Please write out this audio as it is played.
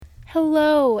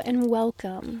Hello and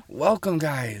welcome. Welcome,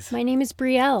 guys. My name is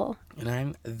Brielle. And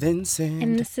I'm Vincent.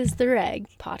 And this is the Reg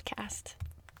podcast.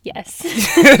 Yes.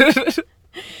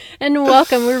 And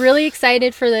welcome. We're really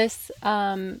excited for this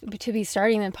to be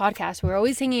starting the podcast. We're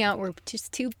always hanging out. We're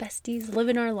just two besties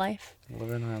living our life.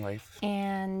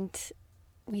 And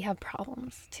we have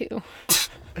problems too.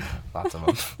 Lots of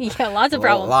them. Yeah, lots of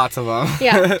problems. Lots of them.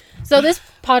 Yeah. So this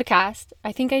podcast,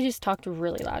 I think I just talked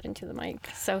really loud into the mic.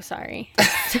 So sorry.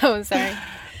 So sorry.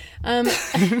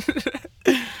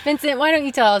 Vincent, why don't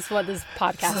you tell us what this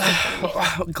podcast is going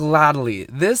to be? Gladly.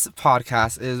 This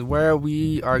podcast is where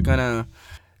we are going to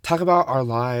talk about our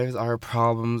lives, our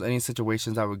problems, any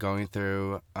situations that we're going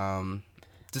through.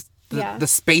 The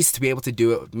space to be able to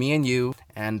do it, me and you.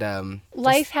 And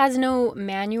life has no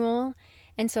manual.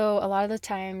 And so a lot of the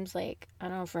times, like, I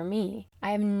don't know, for me,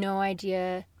 I have no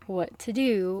idea what to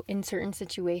do in certain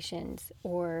situations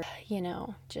or,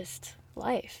 just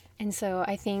life. And so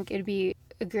I think it'd be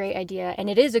a great idea, and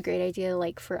it is a great idea,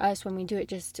 like, for us when we do it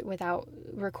just without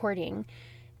recording,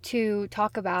 to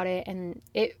talk about it. And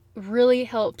it really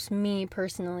helps me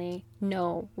personally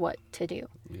know what to do.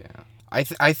 Yeah. I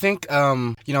think,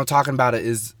 talking about it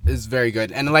is very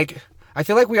good. And, like, I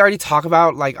feel like we already talk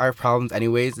about, like, our problems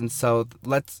anyways, and so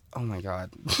oh my God.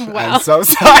 Wow. I'm so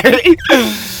sorry.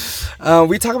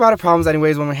 We talk about our problems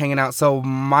anyways when we're hanging out, so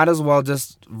might as well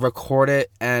just record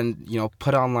it and,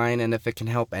 put it online, and if it can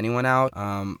help anyone out,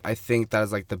 I think that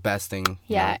is, like, the best thing.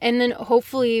 Yeah, and then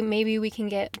hopefully maybe we can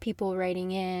get people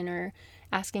writing in or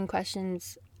asking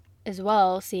questions as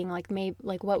well, seeing, like, maybe,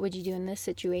 like, what would you do in this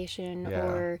situation,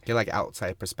 or get, like,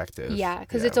 outside perspective. Yeah,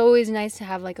 because it's always nice to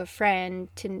have, like, a friend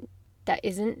that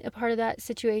isn't a part of that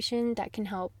situation that can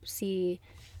help see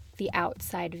the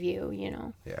outside view,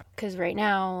 Yeah. Because right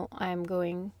now I'm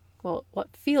going, what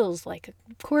feels like a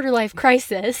quarter-life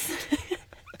crisis.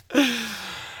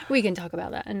 We can talk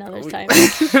about that another time.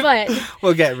 But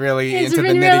we'll get really into the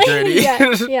nitty-gritty.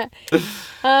 Yeah.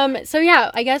 So yeah,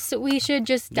 I guess we should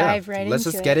just dive right into it. Let's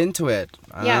just get into it.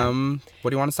 Yeah. What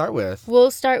do you want to start with?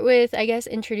 We'll start with, I guess,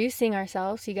 introducing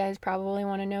ourselves. You guys probably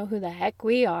want to know who the heck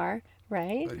we are,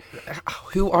 right?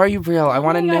 Who are you, Brielle? I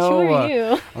want to know. Who are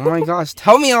you? Oh my gosh,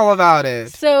 tell me all about it.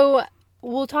 So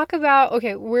we'll talk about,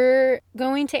 we're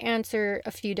going to answer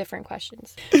a few different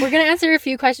questions. We're going to answer a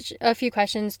few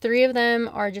questions. 3 of them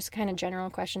are just kind of general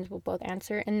questions we'll both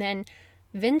answer. And then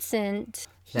Vincent,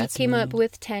 he came up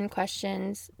with 10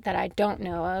 questions that I don't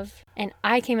know of. And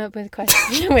I came up with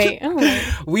questions. Wait.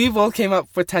 We both came up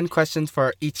with 10 questions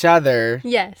for each other.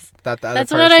 Yes.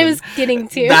 That's what I was getting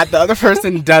to. That the other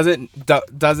person don't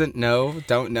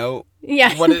know.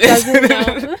 Yeah. What it is. Doesn't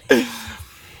know.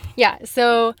 Yeah,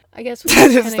 so I guess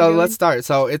let's start.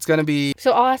 So it's going to be...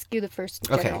 So I'll ask you the first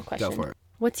general question. Go for it.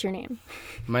 What's your name?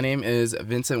 My name is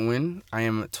Vincent Nguyen. I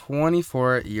am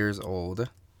 24 years old.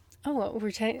 Oh,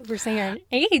 we're saying our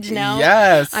age now.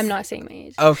 Yes. I'm not saying my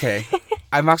age. Okay.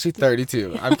 I'm actually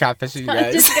 32. I'm catfishing you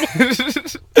guys.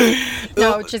 Just kidding.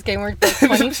 No, just kidding. We're both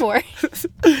 24.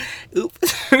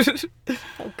 Oops.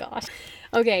 Oh, gosh.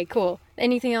 Okay, cool.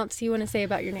 Anything else you want to say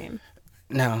about your name?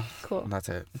 No. Cool. That's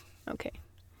it. Okay.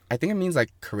 I think it means,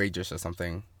 like, courageous or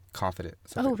something. Confident.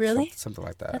 Oh, really? Something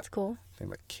like that. That's cool. I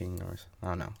think, like, king or... I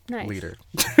don't know. Nice. Leader.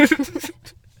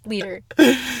 Leader.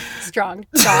 Strong.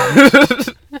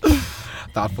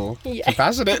 Thoughtful. Yeah.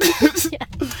 Compassionate. Yeah.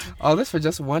 All this for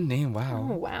just one name. Wow.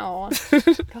 Oh, wow.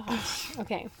 Gosh.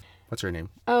 Okay. What's your name?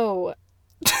 Oh.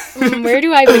 Where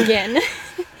do I begin?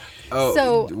 Oh,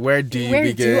 so where do you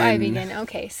begin? Where do I begin?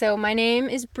 Okay, so my name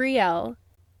is Brielle.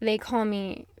 They call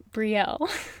me Brielle.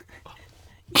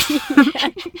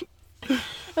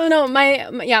 Oh no,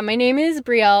 my name is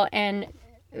Brielle, and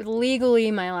legally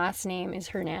my last name is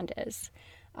Hernandez.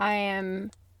 I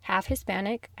am half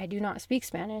Hispanic. I do not speak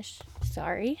Spanish.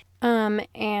 Sorry.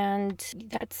 And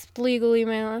that's legally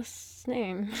my last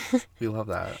name. We love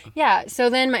that. Yeah, so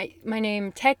then my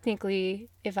name technically,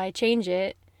 if I change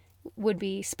it, would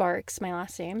be Sparks, my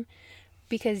last name,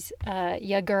 because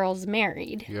ya girl's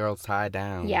married. You're all tied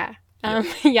down. Yeah.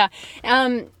 Yeah.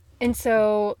 And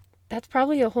so that's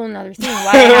probably a whole nother thing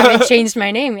why I haven't changed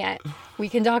my name yet. We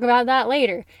can talk about that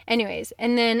later. Anyways,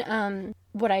 and then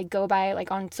what I go by,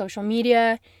 like, on social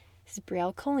media is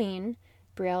Brielle Colleen,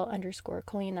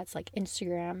 Brielle_Colleen. That's like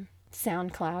Instagram,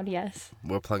 SoundCloud, yes.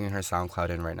 We're plugging her SoundCloud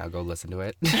in right now. Go listen to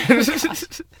it.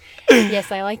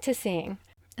 Yes, I like to sing.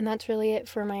 And that's really it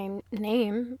for my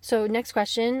name. So next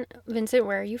question, Vincent,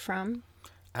 where are you from?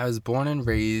 I was born and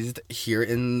raised here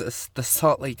in the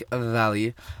Salt Lake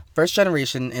Valley. First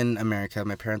generation in America.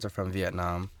 My parents are from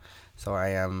Vietnam. So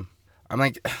I'm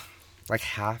like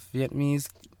half Vietnamese.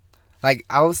 Like,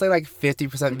 I would say, like,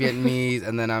 50% Vietnamese,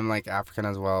 and then I'm, like, African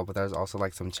as well, but there's also,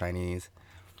 like, some Chinese.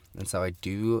 And so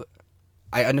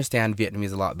I understand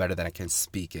Vietnamese a lot better than I can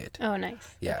speak it. Oh,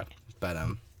 nice. Yeah, okay. But,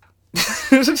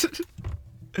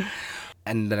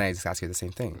 and then I just ask you the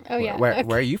same thing. Oh, yeah. Where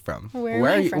are you from? Where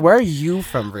are you from? Where are you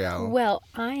from, Brielle? Well,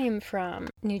 I am from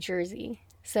New Jersey.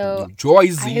 So New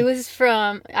Jersey.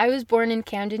 I was born in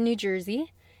Camden, New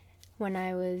Jersey when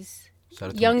I was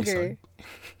younger.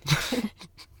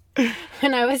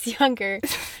 When I was younger,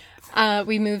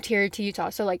 we moved here to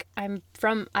Utah. So like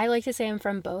I like to say I'm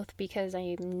from both because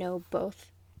I know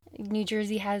both. New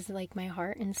Jersey has like my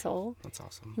heart and soul. That's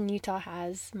awesome. And Utah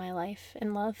has my life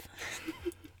and love.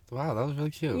 Wow, that was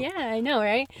really cute. Yeah, I know,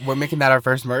 right? We're making that our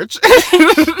first merch.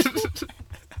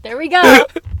 There we go.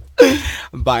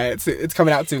 Buy it. It's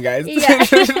coming out soon, guys. Yeah.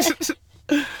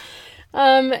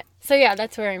 So yeah,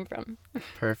 that's where I'm from.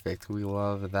 Perfect. We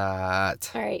love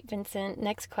that. All right, Vincent,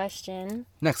 next question.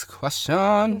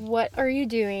 What are you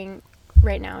doing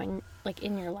right now in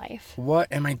your life?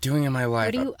 What am I doing in my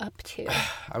life? What are you up to?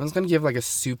 I was going to give like a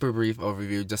super brief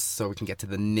overview just so we can get to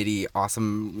the nitty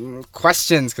awesome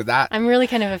questions because I'm really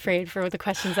kind of afraid for the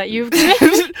questions that you've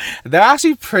given. They're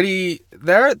actually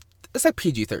it's like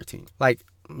PG-13. Like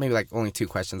maybe like only 2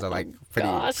 questions are like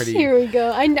pretty. Here we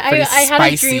go. I had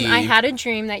a dream. I had a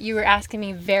dream that you were asking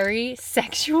me very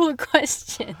sexual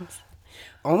questions.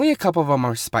 Only a couple of them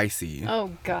are spicy.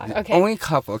 Oh, God. Okay. Only a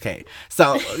couple. Okay.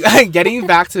 So, getting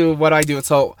back to what I do.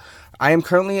 So, I am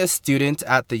currently a student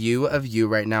at the U of U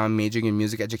right now. I'm majoring in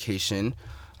music education.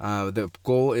 The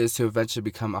goal is to eventually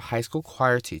become a high school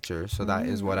choir teacher. So, that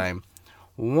is what I'm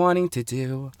wanting to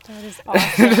do. That is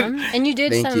awesome. And you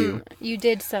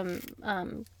did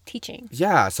some teaching.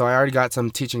 Yeah. So, I already got some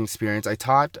teaching experience. I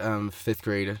taught 5th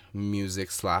grade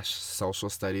music / social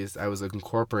studies. I was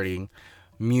incorporating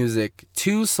music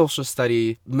to social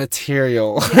study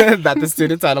material that the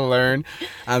students had to learn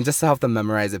just to help them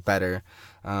memorize it better.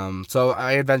 So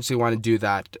I eventually want to do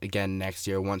that again next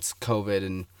year once COVID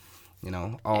and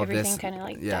all everything this kind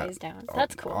of dies down.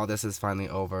 That's cool. All this is finally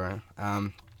over.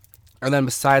 And then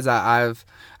besides that,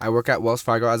 I work at Wells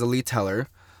Fargo as a lead teller.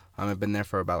 I've been there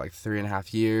for about like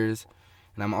 3.5 years,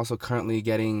 and I'm also currently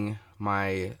getting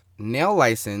my nail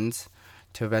license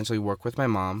to eventually work with my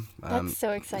mom. That's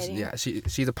so exciting. Yeah,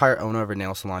 she's a part owner of a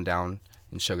nail salon down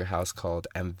in Sugar House called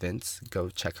Vincent. Go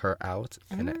check her out,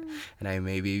 and I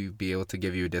maybe be able to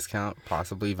give you a discount,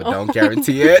 possibly, but don't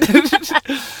guarantee it.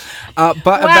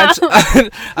 But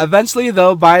eventually,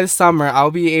 though, by the summer, I'll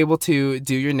be able to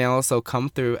do your nails. So come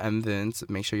through Vincent.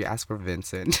 Make sure you ask for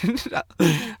Vincent.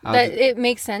 It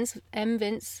makes sense.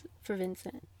 Vincent for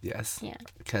Vincent. Yes. Yeah.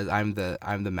 Because I'm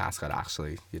the mascot.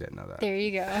 Actually, you didn't know that. There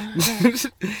you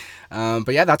go.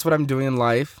 But yeah, that's what I'm doing in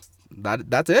life. That's it.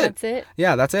 That's it.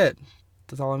 Yeah, that's it.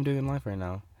 That's all I'm doing in life right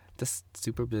now. Just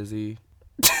super busy.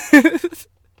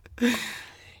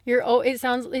 It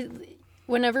sounds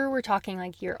whenever we're talking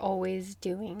like you're always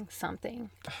doing something.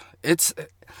 It's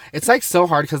like so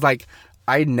hard because like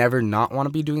I never not want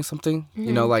to be doing something.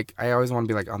 Mm-hmm. Like I always want to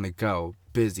be like on the go,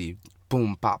 busy,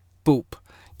 boom, bop, boop.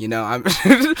 I'm.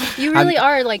 You really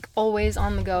are like always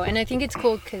on the go, and I think it's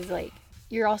cool because like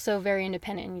you're also very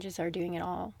independent and you just are doing it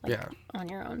all on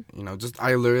your own.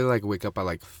 I literally like wake up at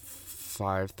like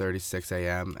 5:36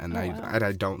 a.m. and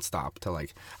I don't stop till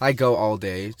like I go all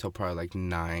day till probably like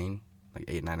 9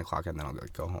 o'clock, and then I'll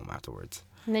like go home afterwards.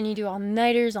 And then you do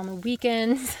all-nighters on the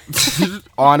weekends.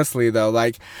 Honestly though,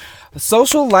 like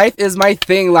social life is my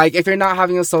thing. Like if you're not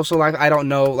having a social life, I don't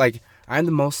know. Like I'm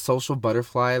the most social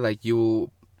butterfly. Like you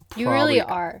really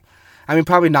are. I mean,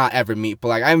 probably not ever meet, but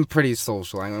like I'm pretty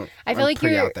social. I feel like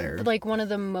you're out there. Like one of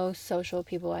the most social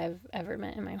people I've ever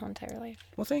met in my whole entire life.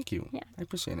 Well, thank you. Yeah, I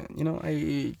appreciate it.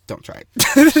 I don't try it.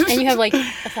 And you have like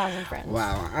 1,000 friends.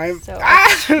 Wow, I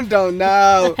don't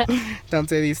know. Don't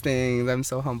say these things. I'm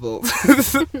so humble.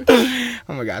 Oh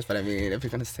my gosh, but I mean, if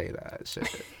you're gonna say that, shit.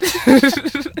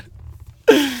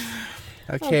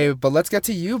 Okay, but let's get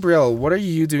to you, Brielle. What are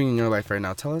you doing in your life right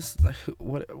now? Tell us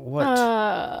what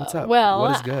what's up? Well,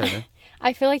 what is good?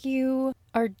 I feel like your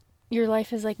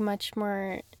life is like much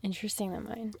more interesting than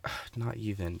mine. Not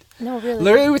even. No, really.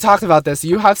 Literally, we talked about this.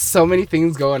 You have so many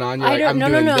things going on. I'm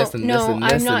not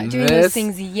doing those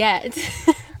things yet.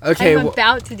 Okay, I'm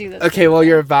about to do those. Okay, well,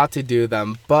 you're about to do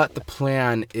them, but the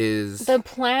plan is.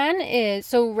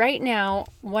 So right now,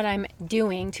 what I'm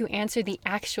doing to answer the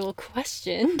actual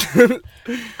question,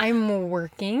 I'm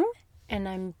working, and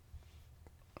I'm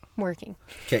working.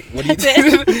 Okay, what do you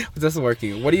do? Just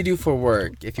working. What do you do for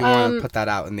work? If you want to put that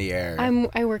out in the air.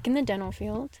 I work in the dental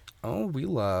field. Oh, we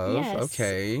love. Yes.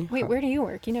 Okay. Wait, where do you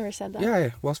work? You never said that.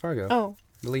 Yeah, Wells Fargo. Oh,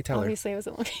 Lily Taylor. Obviously, I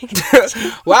wasn't looking.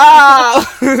 Wow.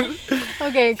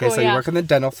 Okay, cool. Okay, so you work in the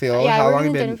dental field. Yeah, How I work long in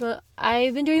have the you dental been? field.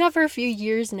 I've been doing that for a few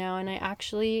years now, and I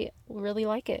actually really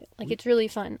like it. Like, it's really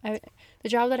fun. The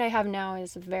job that I have now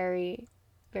is very,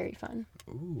 very fun.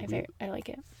 Ooh, I like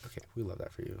it. okay, we love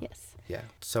that for you. Yes. Yeah.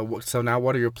 So now,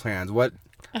 what are your plans? What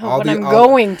I'm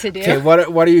going to do. Okay,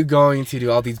 what are you going to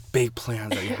do? All these big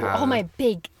plans that you have. All my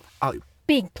big plans.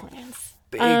 Big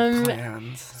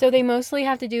plans. So they mostly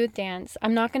have to do with dance.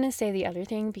 I'm not going to say the other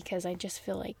thing because I just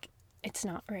feel like it's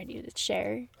not ready to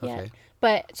share yet. Okay.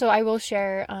 But so I will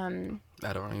share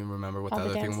I don't even remember what the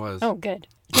other thing was. Oh, good.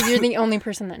 Because you're the only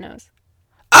person that knows.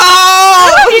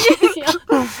 Oh!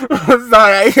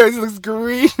 Sorry, I just looks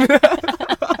green.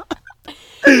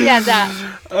 Yeah,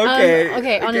 that. Okay.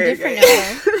 Okay, on a different note.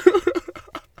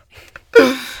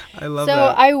 I love so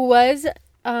that. I was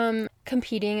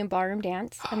competing in ballroom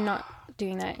dance. I'm not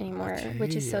doing that anymore,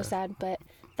 which is so sad, but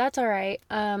that's all right.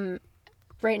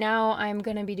 Right now I'm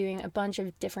going to be doing a bunch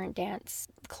of different dance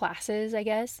classes, I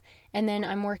guess, and then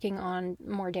I'm working on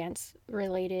more dance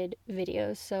related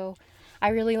videos. So I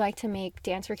really like to make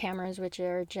dance for cameras, which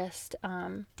are just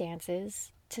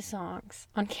dances to songs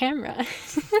on camera.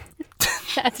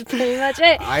 That's pretty much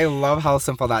it. I love how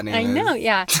simple that name is. I know,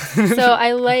 yeah. So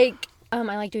I like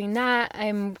doing that.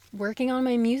 I'm working on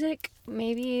my music.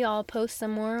 Maybe I'll post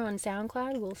some more on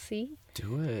SoundCloud. We'll see.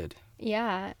 Do it.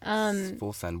 Yeah.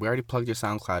 Full send. We already plugged your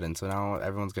SoundCloud in, so now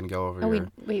everyone's gonna go over.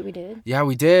 We did. Yeah,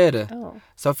 we did. Oh.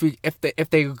 So if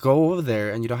they go over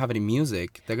there and you don't have any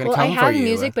music, they're gonna come for you. Well, I have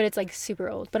music, but it's like super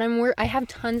old. But I have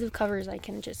tons of covers I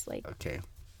can just like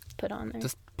put on there.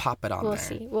 Just pop it on there.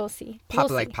 We'll see. Pop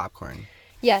it like popcorn.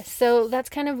 Yes. So that's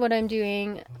kind of what I'm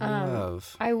doing.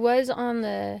 Love. I was on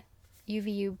the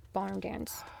UVU ballroom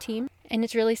dance team, and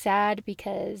it's really sad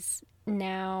because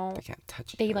now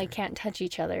they can't touch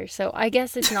each other. So I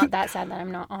guess it's not that sad that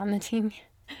I'm not on the team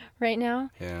right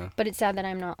now. Yeah. But it's sad that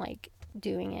I'm not like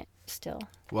doing it still.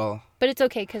 Well. But it's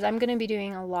okay because I'm gonna be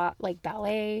doing a lot like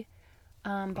ballet,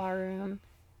 ballroom,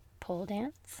 pole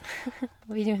dance.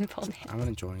 I'll be doing pole dance. I'm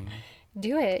gonna join.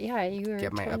 Do it, yeah.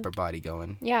 Get my upper body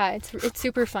going. Yeah, it's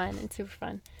super fun. It's super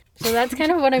fun. So that's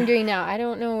kind of what I'm doing now. I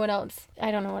don't know what else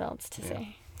to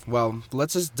say. Well,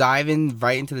 let's just dive in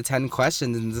right into the 10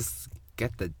 questions and just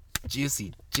get the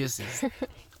juices.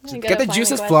 Just get the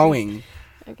juices flowing.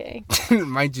 Okay.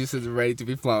 My juice is ready to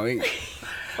be flowing.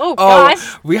 Oh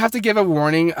gosh. We have to give a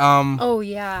warning. Oh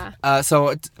yeah.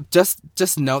 So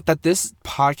just note that this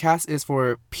podcast is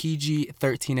for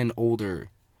PG-13 and older.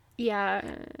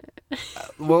 Yeah.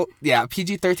 Well, yeah,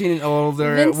 PG-13 and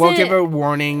older. Vincent, we'll give a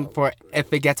warning for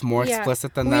if it gets more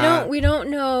explicit than that. We don't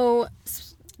know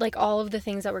like all of the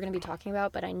things that we're going to be talking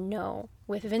about, but I know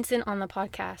with Vincent on the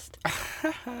podcast,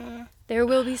 there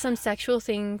will be some sexual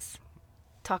things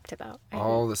talked about.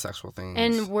 All the sexual things.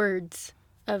 And words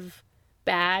of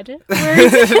bad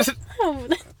words.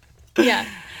 Yeah.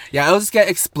 Yeah, it'll just get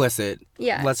explicit.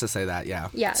 Yeah. Let's just say that, yeah.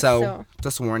 Yeah. So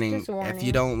just warning. If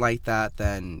you don't like that,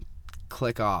 then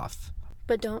click off.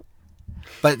 But don't.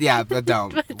 But don't. But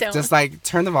don't. Just like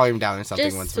turn the volume down or something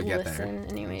just once we get there. Just listen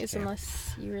anyways,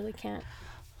 unless you really can't.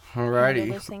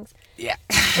 Alrighty. Those things. Yeah.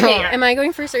 Okay, am I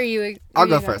going first or are you? I'll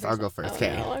go first.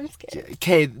 Okay. No, I'm scared.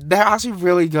 Okay, they're actually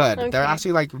really good. Okay. They're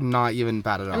actually like not even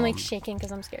bad at all. I'm like shaking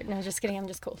because I'm scared. No, just kidding. I'm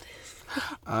just cold.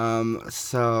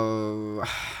 So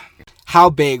how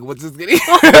big? What's this getting?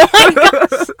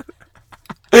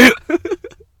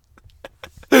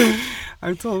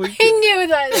 I'm totally. I knew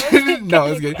that. No,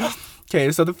 it's good.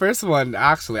 Okay, so the first one,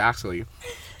 actually,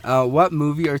 what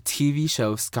movie or TV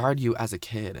show scarred you as a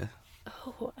kid?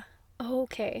 Oh,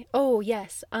 okay. Oh,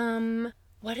 yes.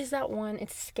 What is that one?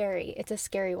 It's scary. It's a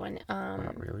scary one.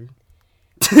 Not really.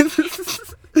 Is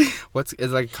it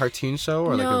like a cartoon show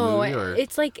or like a movie? Or?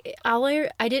 It's like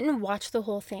I didn't watch the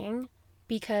whole thing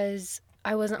because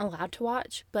I wasn't allowed to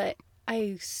watch, but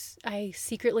I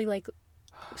secretly like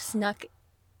snuck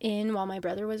in while my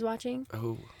brother was watching.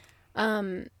 Oh.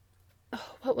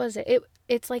 What was it?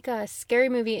 It's like a scary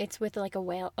movie. It's with like a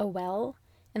well,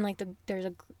 and like there's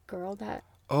a girl that.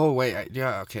 Oh wait,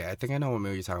 okay. I think I know what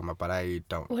movie you're talking about, but I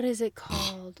don't. What is it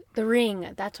called? The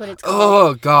Ring. That's what it's called.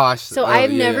 Oh gosh. So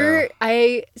I've never.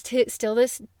 Till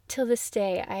this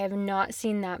day, I have not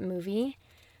seen that movie.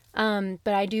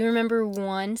 But I do remember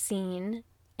one scene,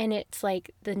 and it's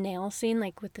like the nail scene,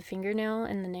 like with the fingernail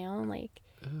and the nail, like.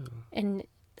 Ooh. And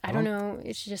I don't know.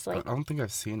 It's just like. I don't think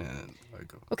I've seen it.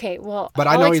 Okay, well, but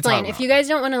I'll explain. If you guys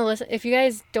don't want to listen, if you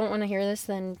guys don't want to hear this,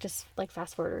 then just like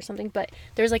fast forward or something. But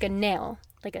there's like a nail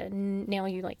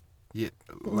you like Yeah,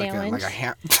 nail like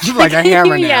a like a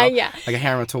hammer nail. Yeah. Like a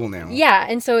hammer tool nail. Yeah,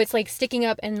 and so it's like sticking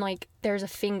up, and like there's a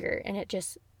finger, and it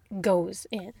just goes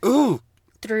in. Ooh.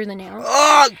 Through the nail.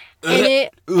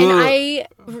 And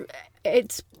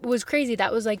it was crazy.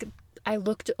 That was like, I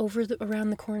looked around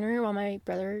the corner while my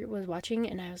brother was watching,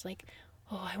 and I was like,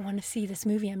 oh, I want to see this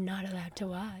movie I'm not allowed to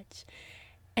watch.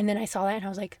 And then I saw that, and I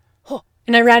was like, oh,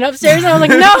 and I ran upstairs, and I was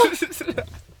like, no.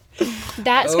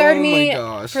 That scarred me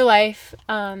for life.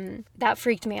 That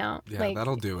freaked me out. Yeah, like,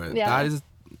 that'll do it. Yeah. That is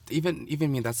even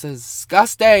me. That's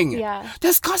disgusting. Yeah.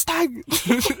 Disgusting.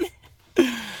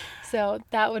 So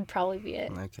that would probably be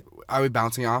it. Okay. Are we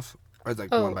bouncing off, or is it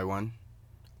like one by one,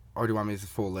 or do you want me to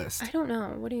full list? I don't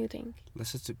know. What do you think?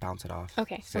 Let's just bounce it off.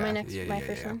 Okay. So my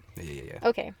first one. Yeah.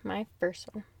 Okay, my first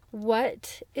one.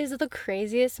 What is the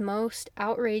craziest, most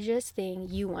outrageous thing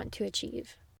you want to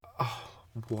achieve? Oh,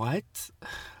 what?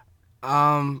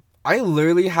 I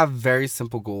literally have very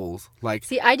simple goals. Like,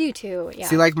 see, I do too. Yeah.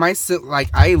 See, like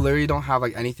I literally don't have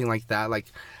like anything like that. Like,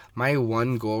 my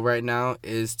one goal right now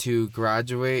is to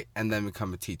graduate and then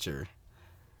become a teacher.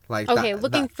 Like, okay,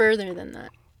 looking further than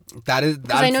that. That's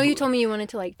because I know you told me you wanted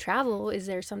to like travel. Is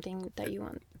there something that you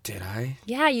want? Did I?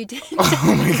 Yeah, you did.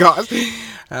 Oh my gosh.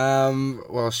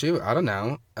 Well, shoot, I don't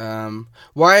know.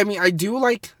 Well, I mean, I do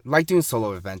like doing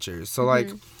solo adventures. So like.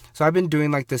 So I've been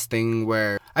doing like this thing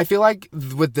where I feel like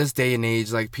with this day and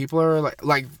age, like people are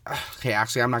like okay,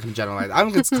 actually I'm not gonna generalize. I'm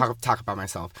gonna talk about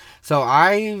myself. So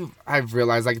I've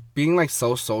realized like being like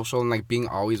so social and like being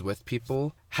always with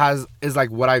people is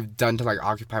like what I've done to like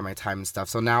occupy my time and stuff.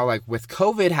 So now like with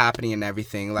COVID happening and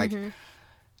everything, like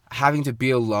having to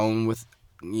be alone with,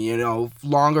 you know,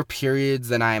 longer periods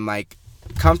than I'm like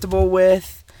comfortable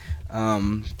with,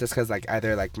 just because like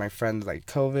either like my friends like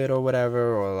COVID or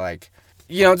whatever, or like,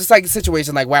 you know, just like a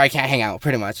situation like where I can't hang out,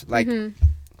 pretty much. Like,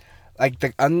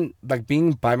 like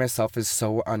being by myself is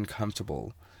so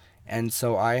uncomfortable, and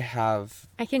so I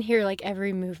can hear like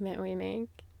every movement we make.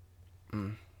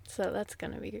 So that's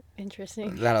gonna be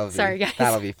interesting. Sorry, guys.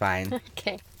 That'll be fine.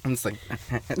 Okay. I'm just like,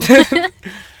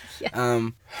 yeah.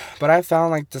 But I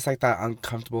found like just like that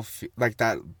uncomfortable,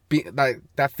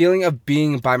 that feeling of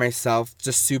being by myself,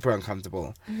 just super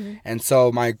uncomfortable, and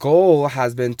so my goal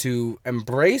has been to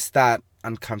embrace that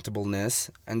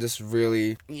uncomfortableness and just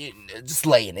really just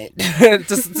lay in it.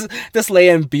 just lay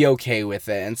and be okay with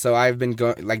it. And so I've been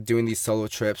doing these solo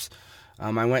trips.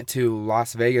 I went to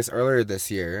Las Vegas earlier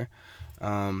this year,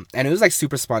 and it was like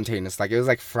super spontaneous. Like, it was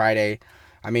like Friday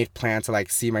I made plans to like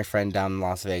see my friend down in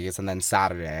Las Vegas, and then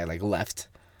Saturday I like left.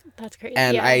 That's crazy.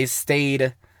 And I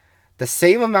stayed the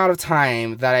same amount of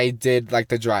time that I did like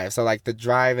the drive. So like the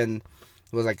drive and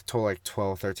it was like total like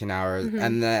 12, 13 hours.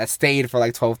 And then I stayed for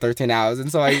like 12, 13 hours.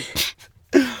 And so I...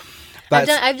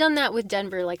 I've done that with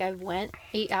Denver. Like, I went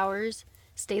 8 hours,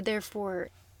 stayed there for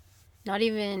not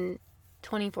even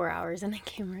 24 hours, and then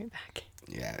came right back.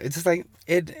 Yeah, it's just like,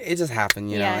 it just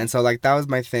happened, you know? And so like that was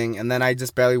my thing. And then I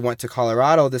just barely went to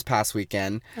Colorado this past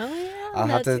weekend. Oh, yeah. I'll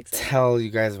have to tell you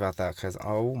guys about that, because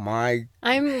oh my...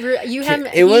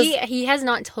 He has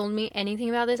not told me anything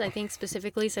about this, I think,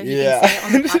 specifically, so he can say it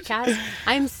on the podcast.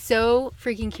 I'm so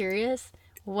freaking curious.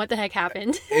 What the heck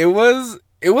happened? It was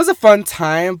a fun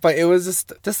time, but it was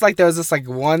just like there was just like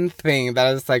one thing that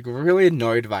I was like really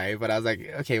annoyed by, but I was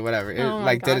like, okay, whatever.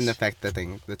 It didn't affect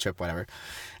the trip, whatever.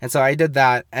 And so I did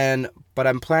that, but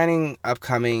I'm planning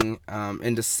upcoming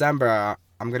in December.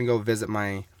 I'm gonna go visit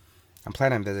I'm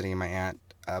planning on visiting my aunt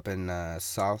up in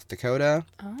South Dakota.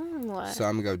 Oh. So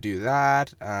I'm going to go do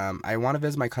that. I want to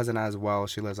visit my cousin as well.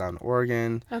 She lives out in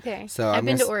Oregon. Okay. So I've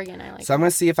been to Oregon. I like So I'm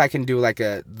going to see if I can do like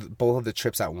both of the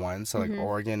trips at once. So like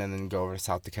Oregon and then go over to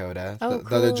South Dakota. Oh,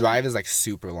 cool. The drive is like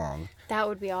super long. That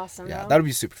would be awesome. Yeah, that would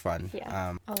be super fun.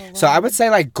 Yeah. So I would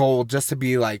say like goal just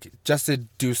to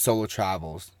do solo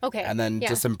travels. Okay. And then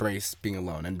just embrace being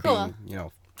alone and being, you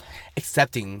know,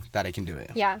 accepting that I can do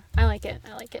it. Yeah, I like it.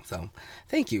 So,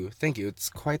 thank you. It's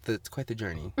quite the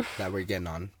journey that we're getting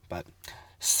on. But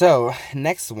so,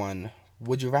 next one,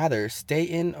 would you rather stay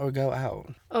in or go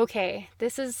out? Okay,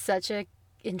 this is such a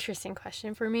interesting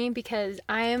question for me, because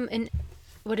I am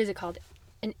what is it called?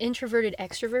 An introverted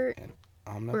extrovert?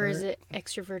 Or is it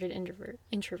extroverted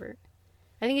introvert?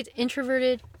 I think it's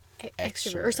introverted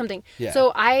extrovert or something. Yeah.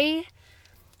 So I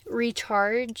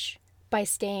recharge by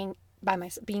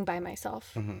being by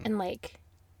myself and like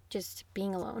just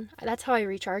being alone. That's how I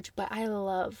recharge. But I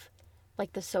love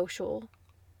like the social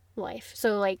life.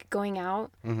 So like going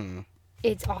out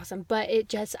it's awesome. But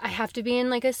I have to be in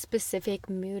like a specific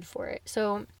mood for it.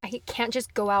 So I can't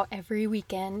just go out every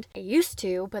weekend. I used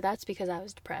to, but that's because I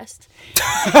was depressed.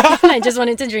 I just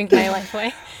wanted to drink my life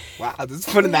away. Wow, just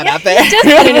putting that out there. Just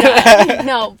putting it out.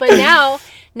 No, but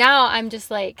now I'm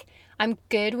just like, I'm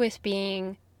good with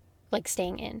being like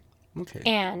staying in. Okay.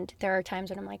 And there are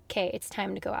times when I'm like, okay, it's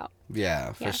time to go out.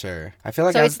 Yeah, for sure. I feel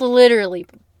like so it's literally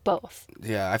both.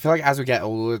 Yeah, I feel like as we get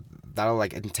older, that'll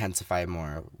like intensify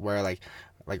more. Where like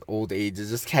old age is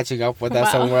just catching up with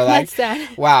us, and we're like, that's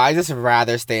sad. wow, I just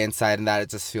rather stay inside, and that it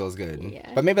just feels good.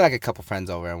 Yeah. But maybe like a couple friends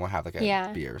over, and we'll have like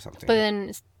a beer or something. But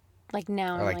then, like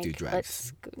now, or I'm like do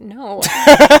drugs. No.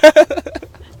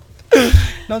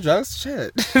 No drugs,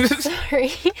 shit.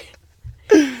 Sorry.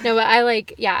 No, but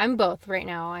I'm both right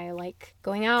now. I like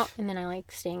going out and then I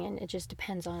like staying in. It just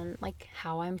depends on like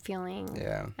how I'm feeling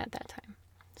at that time.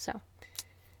 So,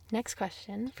 next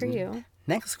question for you.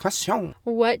 Next question.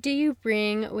 What do you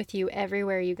bring with you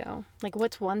everywhere you go? Like,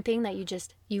 what's one thing that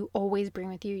you always bring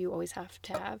with you, you always have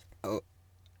to have?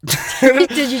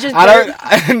 Did you just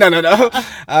No.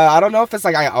 I don't know if it's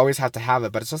like I always have to have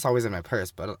it, but it's just always in my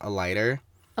purse. But a lighter.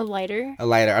 A lighter? A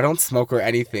lighter. I don't smoke or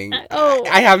anything.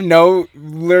 I have no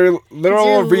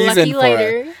literal reason for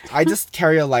it. I just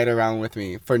carry a lighter around with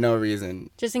me for no reason.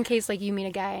 Just in case, like, you meet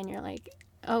a guy and you're like,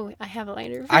 oh, I have a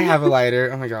lighter. I have a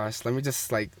lighter. Oh my gosh. Let me just,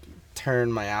 like,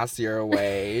 turn my ass your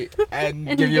away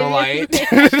and give you a light.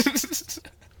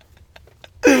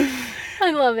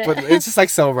 I love it. But it's just, like,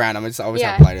 so random. I just always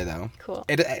have a lighter, though. Cool.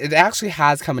 It actually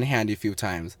has come in handy a few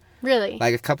times. Really?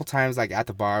 Like a couple times, like at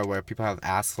the bar where people have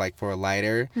asked like for a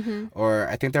lighter, or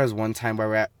I think there was one time where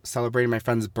we were celebrating my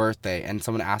friend's birthday and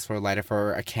someone asked for a lighter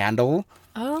for a candle.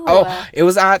 Oh, it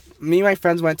was at me and my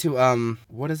friends went to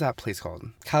what is that place called?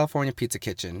 California Pizza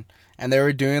Kitchen, and they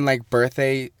were doing like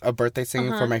a birthday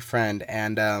singing for my friend,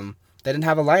 and they didn't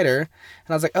have a lighter, and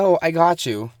I was like, oh, I got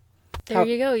you. There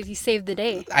you go. You saved the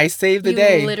day. I saved the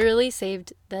day. You literally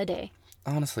saved the day.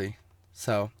 Honestly,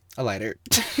 so. A lighter.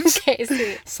 Okay,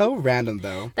 sweet. So random,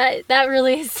 though. That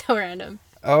really is so random.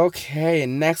 Okay,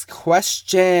 next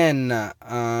question.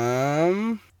 Yeah,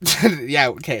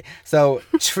 okay. So,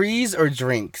 trees or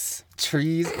drinks?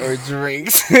 Trees or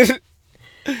drinks? Do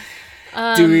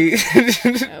we...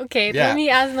 Okay, let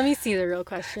me see the real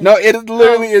question. No, it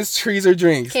literally is trees or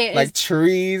drinks. Okay, like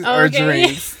trees or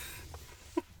drinks.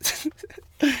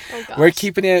 Oh, gosh. We're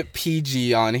keeping it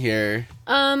PG on here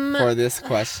for this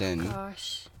question.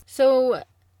 Gosh. So,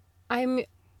 I've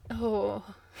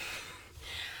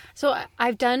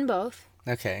done both.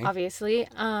 Okay. Obviously.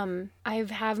 I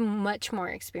have much more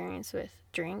experience with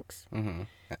drinks. Mm-hmm.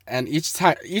 And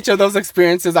each of those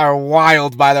experiences are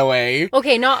wild, by the way.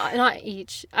 Okay, not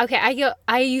each. Okay,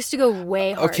 I used to go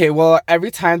way hard. Okay, well, every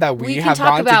time that we have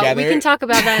gone together... We can talk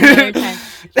about that another time.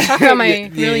 Talk about my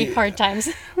really hard times.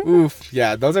 Oof,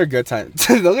 yeah, those are good times.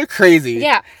 Those are crazy.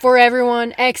 Yeah, for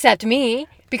everyone except me.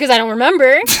 Because I don't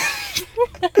remember.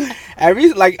 I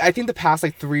think the past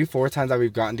 3-4 times that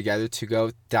we've gotten together to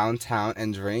go downtown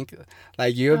and drink,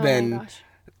 like you have been, gosh.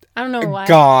 I don't know why.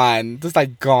 Gone, just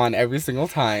gone every single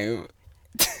time.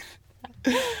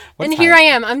 And here I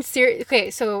am. I'm serious. Okay,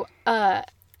 so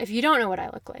if you don't know what I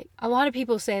look like, a lot of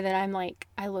people say that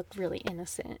I look really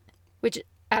innocent, which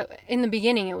in the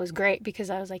beginning it was great because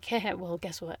I was like, hey, well,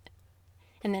 guess what?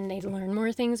 And then they learn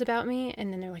more things about me.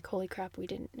 And then they're like, holy crap, we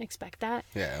didn't expect that.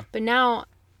 Yeah. But now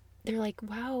they're like,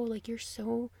 wow, like you're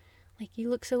so, like you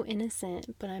look so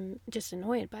innocent. But I'm just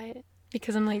annoyed by it.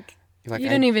 Because I'm like, you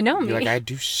don't even know me. You're like, I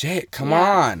do shit. Come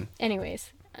on.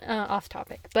 Anyways, off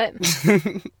topic. But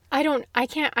I don't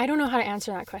know how to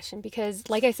answer that question. Because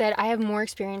like I said, I have more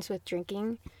experience with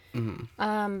drinking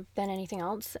than anything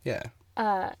else. Yeah.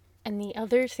 And the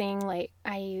other thing,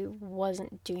 I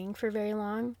wasn't doing for very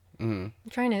long. I'm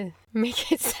trying to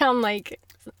make it sound like,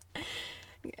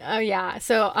 oh yeah.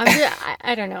 So I'm just,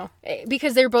 I don't know,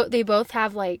 because they both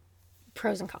have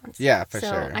pros and cons. Yeah, for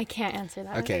sure. So I can't answer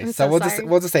that. Okay, so we'll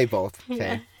just say both.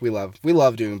 Okay, yeah. we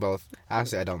love doing both.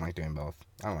 Actually, I don't like doing both.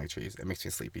 I don't like trees. It makes me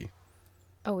sleepy.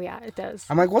 Oh yeah, it does.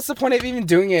 I'm like, what's the point of even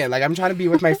doing it? I'm trying to be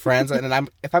with my friends, and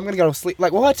if I'm gonna go to sleep,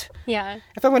 what? Yeah.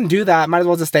 If I'm gonna do that, I might as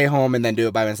well just stay home and then do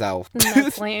it by myself.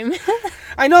 That's lame.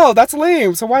 I know, that's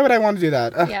lame. So why would I want to do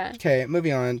that? Yeah. Okay,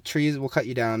 moving on. Trees will cut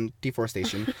you down.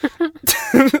 Deforestation.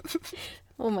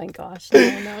 Oh my gosh.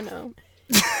 No.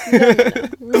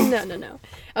 No.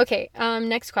 Okay.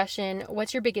 Next question.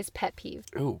 What's your biggest pet peeve?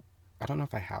 Ooh. I don't know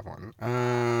if I have one.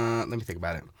 Let me think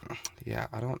about it. Yeah,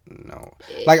 I don't know.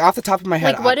 Off the top of my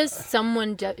head. What does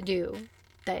someone do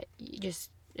that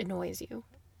just annoys you?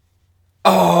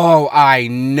 Oh, I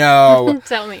know.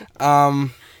 Tell me.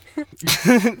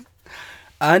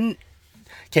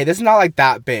 Okay, this is not like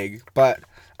that big, but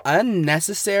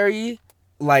unnecessary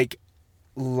like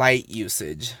light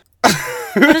usage.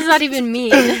 What does that even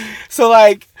mean? So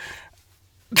like,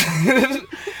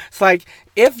 it's like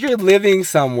if you're living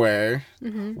somewhere,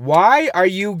 why are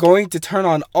you going to turn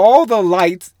on all the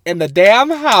lights in the damn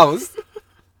house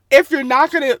if you're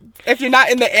not in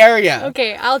the area?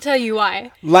 Okay, I'll tell you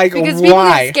why. Like, because why? People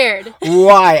get scared.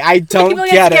 Why? I don't people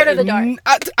get scared it. Of the dark.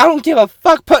 I don't give a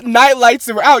fuck. Put night lights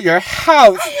throughout your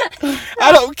house.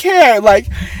 I don't care. Like,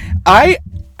 I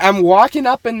am walking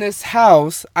up in this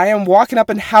house. I am walking up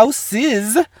in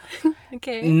houses.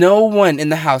 Okay. No one in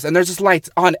the house, and there's just lights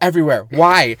on everywhere.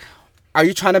 Why? Are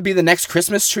you trying to be the next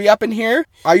Christmas tree up in here?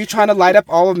 Are you trying to light up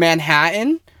all of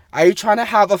Manhattan? Are you trying to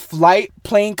have a flight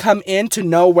plane come in to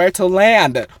know where to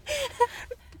land?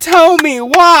 Tell me,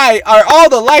 why are all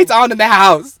the lights on in the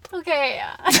house? Okay.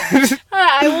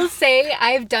 I will say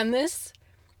I've done this,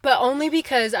 but only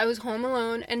because I was home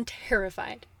alone and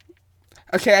terrified.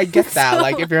 Okay, I get that.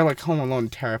 Like, if you're, like, home alone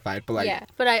terrified, but, like... Yeah,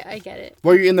 but I get it.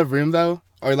 Were you in the room, though?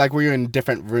 Or, like, were you in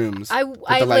different rooms? I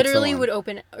literally would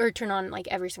open or turn on, like,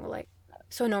 every single light.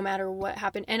 So no matter what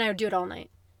happened. And I would do it all night.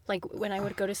 Like, when I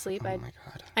would go to sleep, my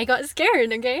God. I got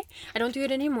scared, okay? I don't do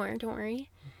it anymore. Don't worry.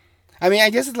 I mean, I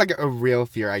guess it's, like, a real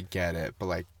fear. I get it. But,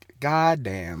 like,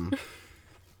 goddamn.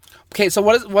 Okay, so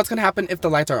what's going to happen if the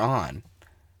lights are on?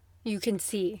 You can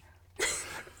see.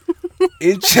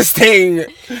 Interesting.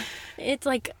 It's,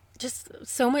 like, just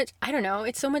so much... I don't know.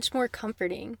 It's so much more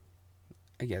comforting.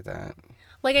 I get that.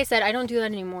 Like I said, I don't do that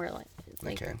anymore. Like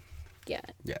okay. Yeah.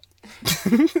 Yeah.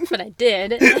 But I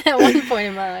did at one point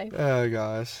in my life. Oh,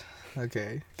 gosh.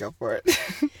 Okay. Go for it.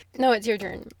 No, it's your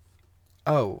turn.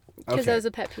 Oh, okay. Because that was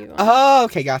a pet peeve. Oh,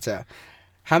 okay. Gotcha.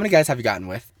 How many guys have you gotten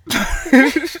with?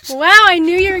 Wow, I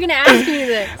knew you were going to ask me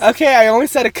this. Okay, I only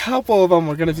said a couple of them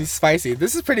were going to be spicy.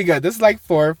 This is pretty good. This is like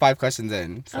 4 or 5 questions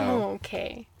in. So. Oh,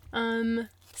 okay.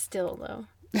 Still, though.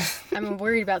 I'm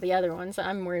worried about the other ones.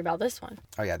 I'm worried about this one.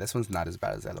 Oh, yeah. This one's not as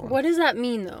bad as the other one. What does that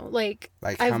mean, though? Like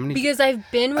how many? Because I've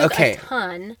been with a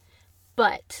ton,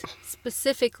 but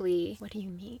specifically, what do you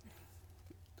mean?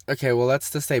 Okay, well,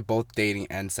 let's just say both dating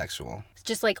and sexual. It's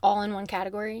just like all in one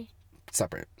category?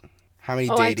 Separate. How many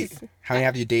How many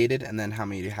have you dated, and then how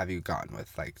many have you gotten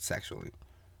with, like, sexually?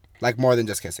 Like, more than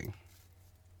just kissing.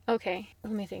 Okay,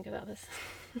 let me think about this.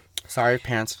 Sorry,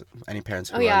 parents. Any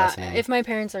parents who are listening. If my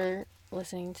parents are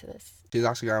listening to this. She's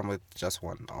actually gone with just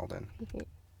one, Alden. Okay.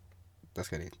 That's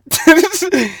kidding.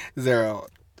 0.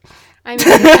 I'm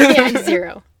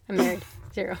 0. I'm married.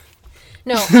 0.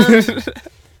 No.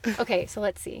 Okay, so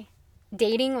let's see.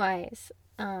 Dating wise,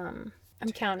 I'm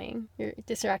counting. You're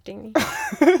distracting me.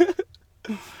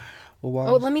 Well,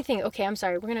 oh, let me think. Okay, I'm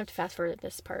sorry. We're gonna have to fast forward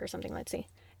this part or something. Let's see.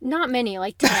 Not many,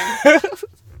 like 10.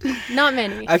 Not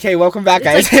many. Okay, welcome back,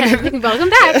 guys. Like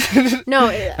welcome back. No,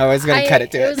 I was gonna cut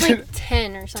it to it. It was like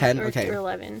 10 or something. 10? Okay. Or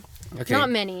 11. Okay. Not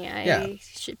many. I Yeah.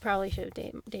 probably should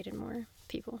have dated more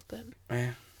people, but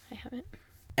I haven't.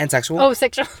 And sexual? Oh,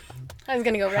 sexual. I was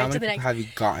gonna go How right to the many next. have you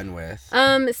gotten with?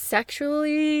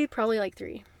 Sexually, probably like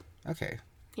 3. Okay.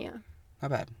 Yeah.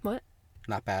 Not bad. What?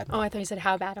 Not bad. Oh, I thought you said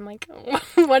how bad. I'm like,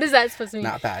 what is that supposed to mean?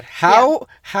 Not bad.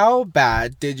 How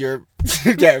bad did your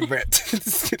get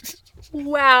ripped?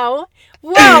 Wow.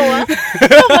 Whoa.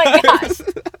 Oh my gosh.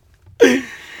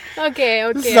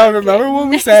 Okay. So remember when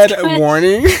we said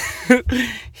warning?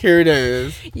 Here it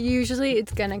is. Usually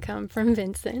it's gonna come from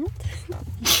Vincent.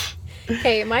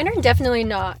 Okay, mine are definitely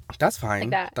not. That's fine.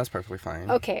 Like that. That's perfectly fine.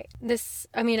 Okay,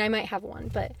 I might have one,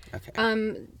 but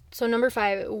okay. So number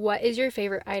 5, what is your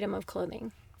favorite item of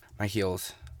clothing? My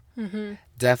heels. Mm-hmm.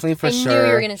 Definitely for sure. I knew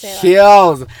you were gonna say that.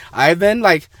 Heels. I've been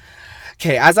like,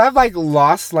 okay, as I've like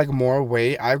lost like more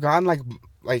weight, I've gotten like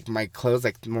my clothes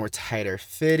like more tighter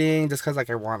fitting, just because like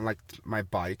I want like my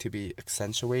body to be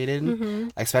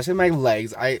accentuated, especially my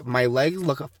legs. My legs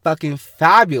look fucking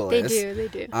fabulous. They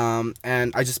do.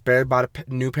 And I just barely bought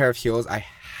a new pair of heels. I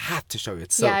have to show you.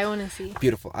 It's so I want to see.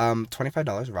 Beautiful.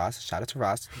 $25, Ross. Shout out to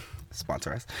Ross.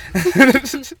 Sponsor us.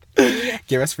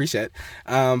 Give us free shit.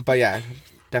 But yeah,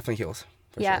 definitely heels.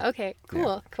 Yeah. Sure. Okay. Cool.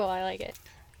 Yeah. Cool. I like it.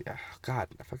 Yeah. God,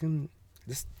 I fucking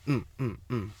just.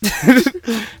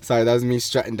 Sorry, that was me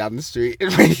strutting down the street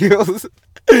in my heels.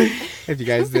 If you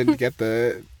guys didn't get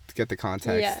the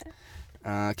context.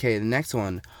 Yeah. Okay, the next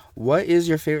one. What is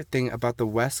your favorite thing about the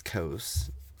West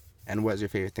Coast, and what is your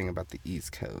favorite thing about the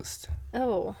East Coast?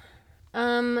 Oh,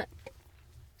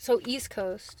 so East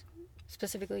Coast,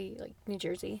 specifically like New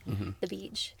Jersey, the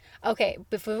beach. Okay,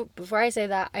 before I say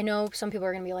that, I know some people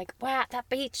are gonna be like, "Wow, that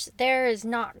beach there is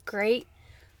not great,"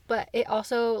 but it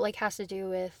also like has to do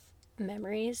with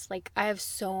memories. Like, I have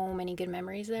so many good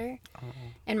memories there. Oh.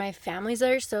 And my family's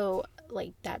there, so,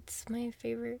 like, that's my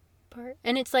favorite part.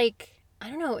 And it's, like, I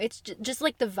don't know, it's just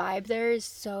like, the vibe there is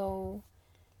so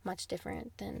much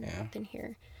different than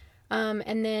here.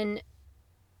 And then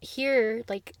here,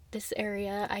 like, this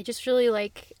area, I just really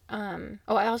like, I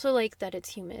also like that it's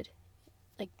humid.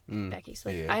 Like, Becky's.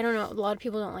 Like, I don't know, a lot of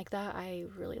people don't like that. I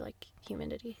really like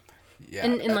humidity. Yeah.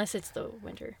 Unless it's the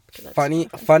winter.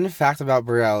 Fun fact about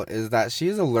Brielle is that she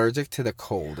is allergic to the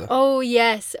cold. Oh,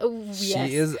 yes. Oh, yes.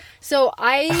 She is. So,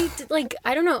 I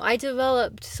don't know, I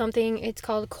developed something, it's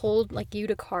called cold, like,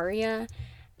 urticaria.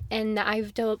 And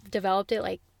I've developed it,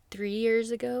 like, 3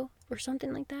 years ago or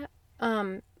something like that.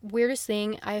 Weirdest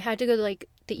thing, I had to go to, like,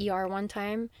 the ER one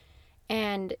time,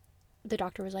 and the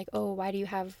doctor was like, oh, why do you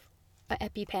have an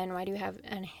EpiPen? Why do you have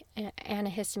an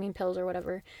antihistamine pills or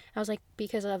whatever? I was like,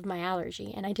 because of my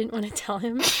allergy, and I didn't want to tell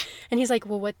him. And he's like,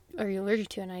 well, what are you allergic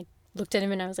to? And I looked at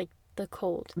him, and I was like, the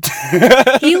cold.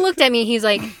 He looked at me, he's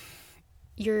like,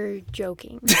 you're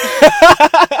joking.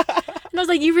 And I was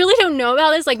like, you really don't know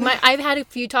about this? Like, I've had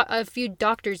a few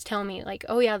doctors tell me, like,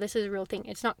 oh yeah, this is a real thing.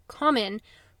 It's not common,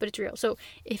 but it's real. So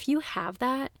if you have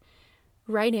that,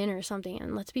 write in or something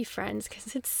and let's be friends,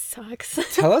 because it sucks.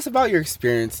 Tell us about your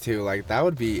experience too. Like, that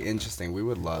would be interesting. We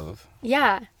would love.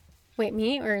 Yeah. Wait,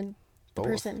 me or the Both.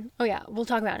 person? Oh yeah, we'll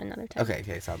talk about it another time.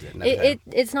 Okay, sounds good.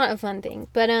 It's not a fun thing,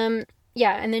 but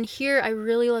yeah. And then here, I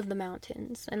really love the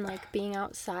mountains and like being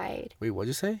outside. Wait, what'd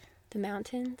you say? The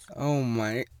mountains. Oh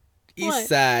my. East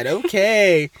side.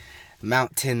 Okay.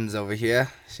 Mountains over here.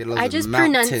 She loves mountains. I just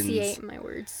pronunciate my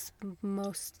words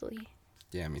mostly.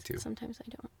 Yeah, me too. Sometimes I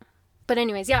don't. But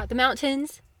anyways, yeah, the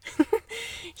mountains.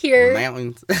 Here.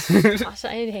 Mountains. Gosh,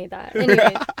 I hate that.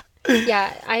 Anyways,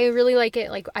 yeah, I really like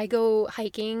it. Like, I go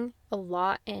hiking a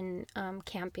lot and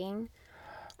camping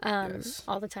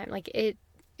all the time. Like,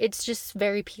 it's just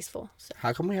very peaceful. So.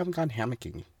 How come we haven't gone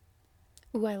hammocking?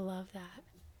 Ooh, I love that.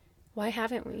 Why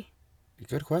haven't we?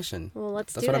 Good question. Well,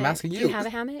 That's what I'm asking you. Do you have a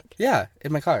hammock? Yeah,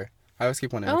 in my car. I always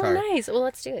keep one in my car. Oh, nice. Well,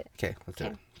 let's do it. Okay, let's do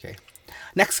it. Okay.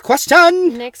 Next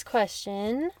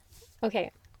question. Okay.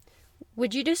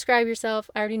 Would you describe yourself...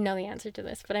 I already know the answer to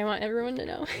this, but I want everyone to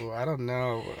know. Oh, I don't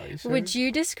know. Are you sure? Would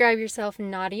you describe yourself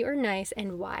naughty or nice,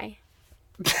 and why?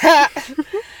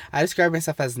 I describe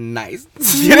myself as nice.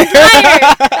 Liar!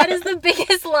 That is the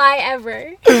biggest lie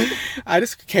ever. I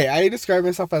describe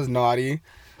myself as naughty.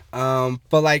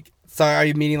 But like... So are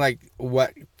you meaning, like,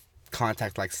 what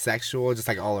context? Like, sexual? Just,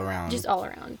 like, all around? Just all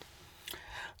around.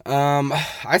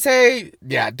 I say,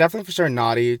 yeah, definitely for sure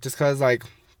naughty. Just because, like,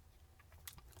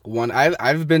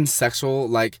 I've been sexual,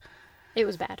 like... It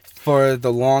was bad. For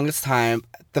the longest time.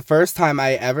 The first time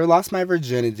I ever lost my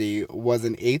virginity was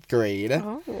in 8th grade.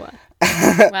 Oh.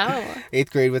 Wow.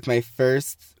 8th grade with my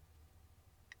first,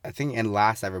 I think, and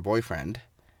last ever boyfriend.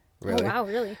 Really? Oh, wow,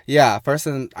 really? Yeah,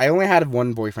 I only had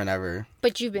one boyfriend ever.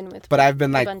 But you've been with... But I've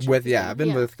been, like, I've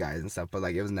been with guys and stuff, but,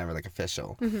 like, it was never, like,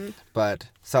 official. Mm-hmm. But,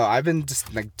 so I've been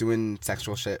just, like, doing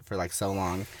sexual shit for, like, so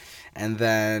long. And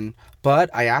then,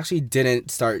 but I actually didn't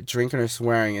start drinking or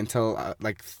swearing until,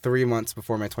 like, 3 months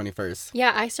before my 21st.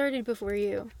 Yeah, I started before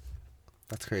you.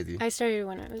 That's crazy. I started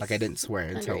when I was... Like, I didn't swear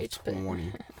until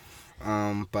 20.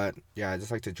 But, yeah, I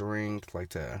just like to drink, like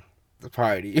to... The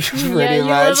party pretty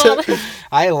much.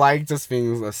 I like just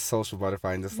being a social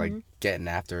butterfly and just like getting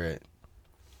after it.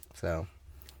 So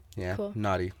yeah, cool.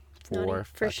 Naughty for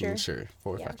fucking sure.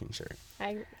 Fucking sure.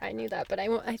 I knew that, but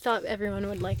I thought everyone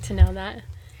would like to know that.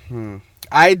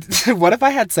 What if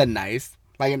I had said nice,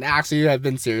 like, and actually you had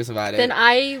been serious about it? Then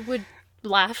I would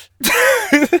laugh.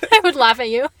 I would laugh at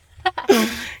you.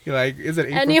 You're like, is it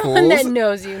April Anyone Fools? that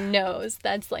knows you knows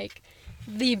that's like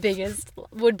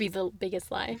would be the biggest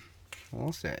lie.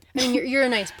 Well, shit. I mean, you're a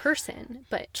nice person,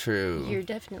 but true. You're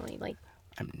definitely like...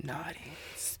 I'm naughty.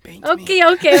 Spank me. Okay.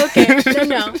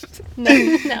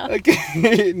 No.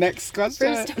 Okay, next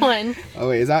question. First one. Oh,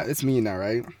 wait, it's me now,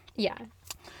 right? Yeah.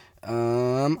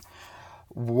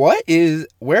 Where is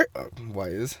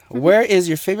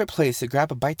your favorite place to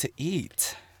grab a bite to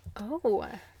eat? Oh.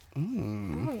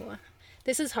 Oh.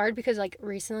 This is hard because, like,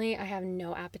 recently I have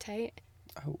no appetite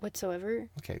whatsoever.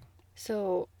 Okay.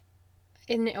 So...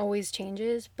 And it always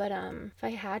changes, but if I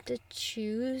had to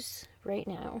choose right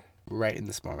now. Right in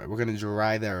this moment. We're going to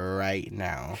dry there right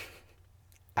now.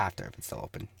 After, if it's still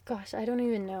open. Gosh, I don't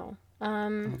even know. Oh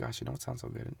my gosh, you know what sounds so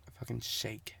good? A fucking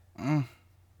shake. I'm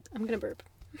going to burp.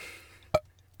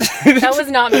 That was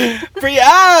not me.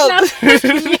 Brielle!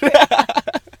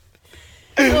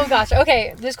 Oh gosh,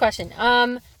 okay, this question.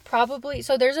 Probably,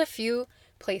 so there's a few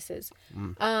places.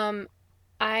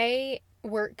 I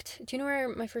worked... Do you know where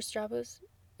my first job was?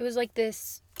 It was like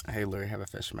this I literally have a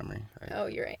fish memory. Oh,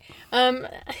 you're right.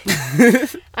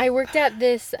 I worked at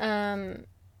this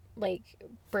like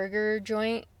burger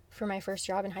joint for my first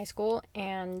job in high school,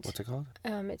 and what's it called?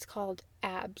 It's called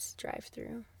Abs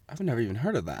Drive-Thru. I've never even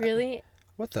heard of that. Really?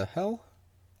 What the hell?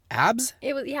 Abs?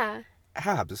 It was, yeah.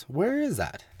 Abs. Where is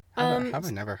that? Have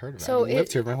I never heard of that? So I've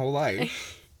lived here my whole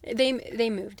life. They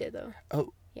moved it though.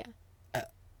 Oh. Yeah.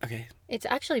 Okay. It's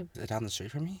actually. Is it down the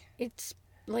street from me? It's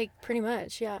like pretty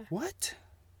much, yeah. What?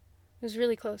 It was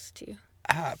really close to you.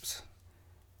 Abs.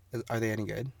 Are they any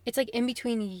good? It's like in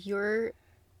between your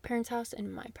parents' house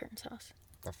and my parents' house.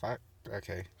 The fuck?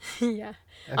 Okay. Yeah.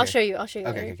 Okay. I'll show you. Okay,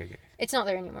 okay. It's not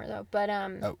there anymore though, but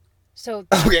Oh. So.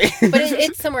 Okay. But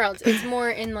it's somewhere else. It's more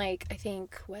in like, I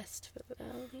think, West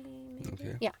Philadelphia, maybe.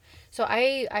 Okay. Yeah. So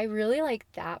I really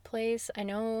like that place. I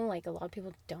know like a lot of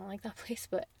people don't like that place,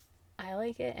 but I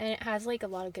like it, and it has like a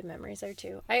lot of good memories there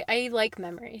too. I like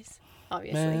memories,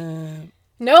 obviously.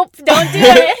 Nope, don't do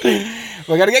it.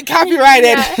 We're gonna get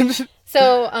copyrighted. Yeah.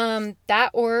 So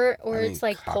that or it's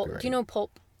like Pulp. copyright. Do you know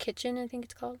Pulp Kitchen? I think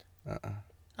it's called.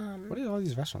 What are all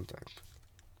these restaurants like?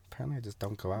 Apparently, I just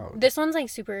don't go out. This one's like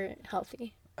super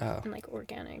healthy. Oh. And like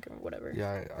organic or whatever.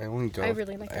 Yeah, I only go. I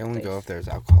really like that I only place. go if there's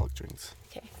alcoholic drinks.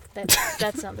 Okay,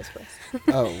 that's not this place.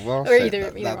 Oh well. Or shit, either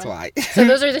that's one. why. So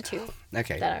those are the two.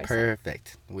 Okay, that I was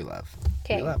perfect. We love.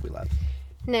 Okay. We love.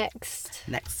 Next.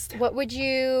 What would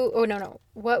you? Oh no.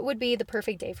 What would be the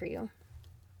perfect day for you?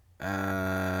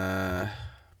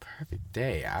 Perfect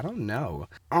day. I don't know.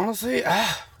 Honestly,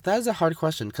 that is a hard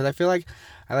question because I feel like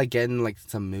I like getting like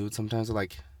some mood sometimes.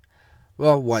 Like,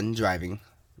 well, one driving,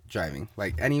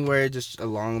 like anywhere, just a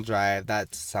long drive.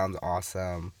 That sounds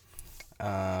awesome.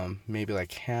 Maybe like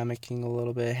hammocking a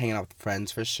little bit, hanging out with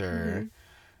friends for sure.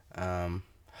 Mm-hmm.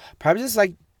 Probably just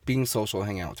like being social,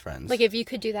 hanging out with friends. Like if you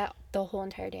could do that the whole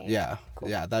entire day. Yeah, cool.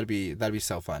 Yeah, that'd be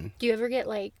so fun. Do you ever get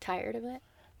like tired of it?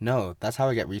 No, that's how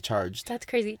I get recharged. That's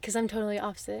crazy because I'm totally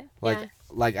opposite. Like, yeah.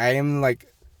 like I am like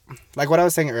what I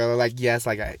was saying earlier. Like yes,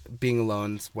 like being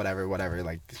alone, whatever,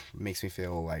 like makes me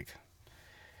feel like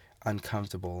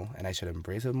uncomfortable, and I should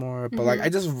embrace it more. But like I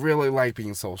just really like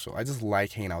being social. I just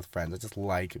like hanging out with friends. I just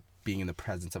like being in the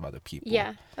presence of other people.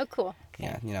 Yeah. Oh, cool.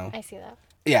 Yeah, you know. I see that.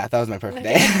 Yeah, that was my perfect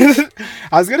day.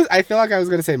 I feel like I was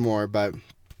gonna say more, but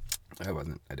I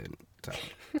wasn't. I didn't. So.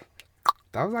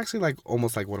 That was actually like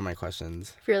almost like one of my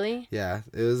questions. Really? Yeah,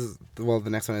 it was. Well, the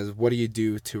next one is, what do you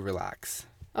do to relax?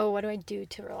 Oh, what do I do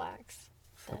to relax?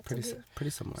 So pretty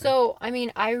similar. So, I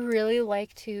mean, I really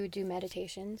like to do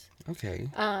meditations. Okay.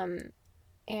 And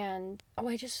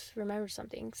I just remembered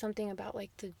something about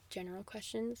like the general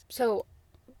questions. So,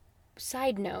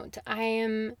 side note, I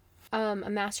am a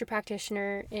master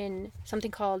practitioner in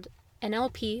something called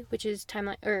NLP, which is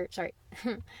NLP,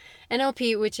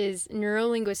 which is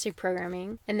neuro-linguistic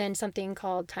programming, and then something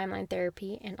called timeline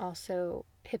therapy, and also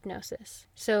hypnosis.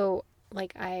 So,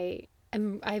 like, I've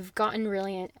gotten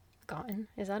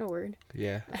is that a word?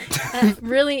 Yeah.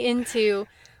 Really into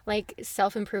like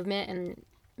self-improvement and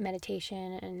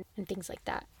meditation and things like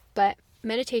that. But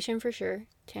meditation for sure,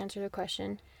 to answer the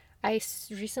question. I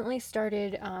recently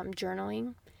started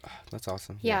journaling. That's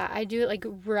awesome. Yeah, I do it like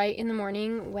right in the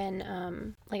morning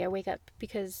when like I wake up,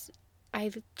 because I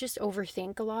just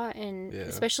overthink a lot, and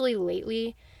especially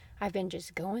lately I've been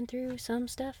just going through some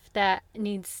stuff that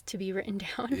needs to be written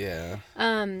down. Yeah.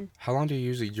 How long do you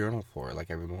usually journal for, like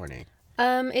every morning?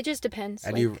 It just depends.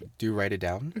 And like, do you write it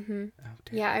down? Mm-hmm. Oh,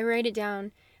 yeah, I write it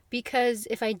down, because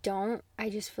if I don't,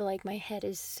 I just feel like my head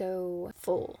is so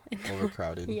full.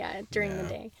 Overcrowded. Yeah, during the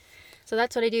day. So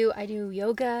that's what I do. I do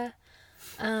yoga.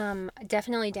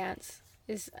 Definitely dance.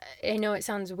 I know it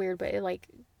sounds weird, but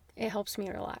it helps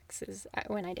me relax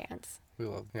when I dance. We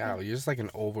love. Yeah, you're just like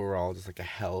an overall, just like a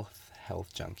health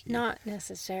junkie. Not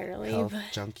necessarily, health but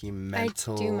junkie,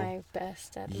 mental. I do my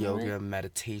best at the yoga, moment.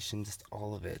 meditation, just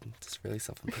all of it. Just really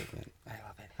self-improvement. I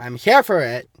love it. I'm here for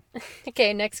it.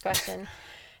 Okay, next question.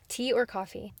 Tea or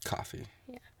coffee? Coffee.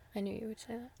 Yeah, I knew you would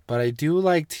say that. But I do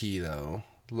like tea though.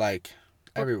 Like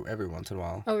every once in a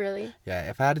while. Oh, really? Yeah,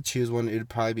 if I had to choose one, it would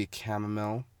probably be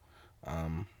chamomile,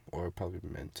 or probably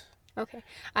mint. Okay.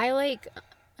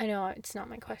 I know it's not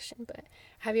my question, but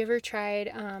have you ever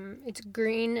tried, it's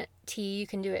green tea, you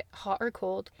can do it hot or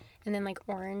cold, and then like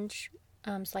orange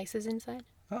slices inside?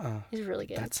 It's really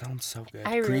good. That sounds so good.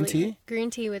 Green tea? Green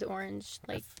tea with orange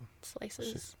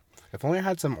slices. If only I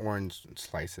had some orange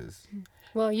slices.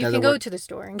 Well, you can go to the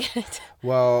store and get it.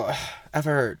 Well, I've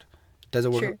heard. Does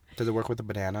it work? Sure. Does it work with the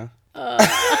banana?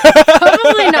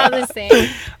 Probably not the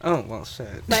same. Oh, well,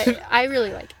 shit. But I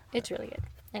really like it. It's really good.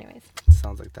 Anyways.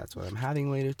 Sounds like that's what I'm having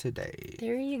later today.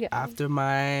 There you go. After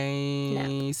my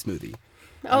smoothie.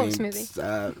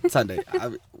 Smoothie. Sunday.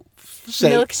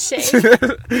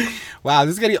 Milkshake. Wow,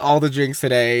 this is getting all the drinks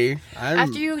today.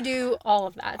 After you do all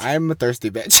of that. I'm a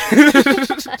thirsty bitch.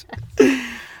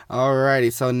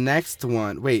 Alrighty, so next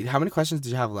one. Wait, how many questions do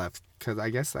you have left? Because I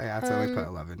guess I accidentally put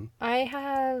 11. I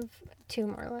have 2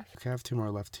 more left. Okay, I have 2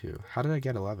 more left too. How did I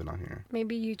get 11 on here?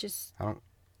 Maybe you just...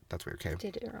 That's weird. Okay.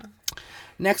 Did it wrong.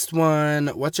 Next one.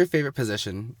 What's your favorite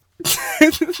position?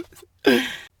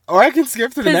 Or I can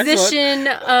skip to the next one.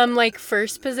 Position, like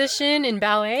first position in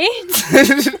ballet?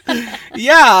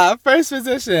 Yeah, first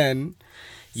position.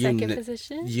 Second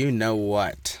position? You know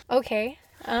what? Okay.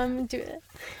 Do it.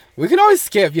 We can always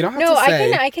skip. You don't have to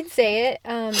say. No, I can say it.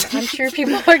 I'm sure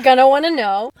people are gonna want to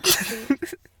know.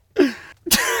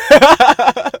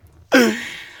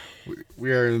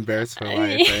 We are embarrassed for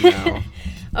life right now.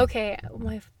 Okay,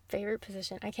 my favorite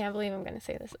position. I can't believe I'm gonna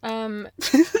say this. I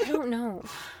don't know.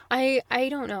 I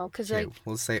don't know because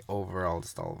we'll say overall,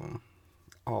 just all of them.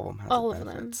 All of them have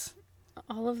benefits.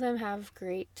 All of them have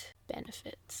great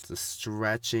benefits. The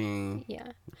stretching.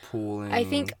 Yeah. Pulling. I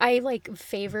think I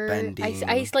favor. Bending.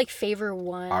 I favor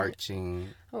one. Arching.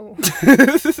 Oh.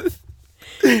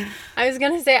 I was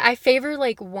gonna say I favor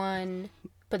one,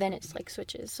 but then it's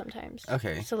switches sometimes.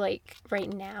 Okay. So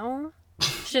right now,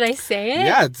 should I say it?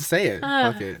 Yeah, say it.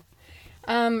 Fuck it.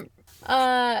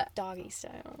 Doggy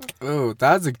style. Oh,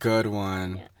 that's a good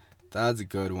one. Yeah. That's a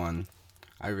good one.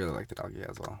 I really like the doggy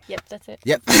as well. Yep, that's it.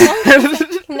 Yep.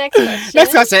 Next question.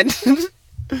 Next question.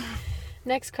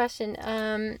 Next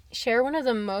question. Share one of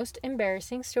the most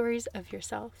embarrassing stories of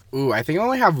yourself. Ooh, I think I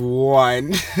only have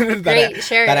one Share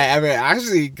that I ever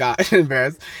actually got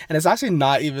embarrassed, and it's actually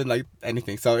not even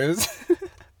anything. So it was,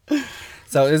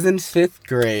 so it was in 5th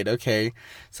grade. Okay,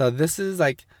 so this is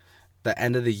the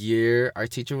end of the year. Our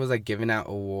teacher was giving out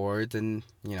awards and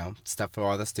stuff for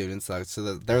all the students. So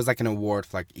there was an award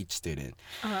for each student,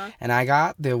 and I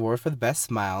got the award for the best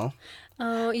smile.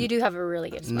 Oh, you do have a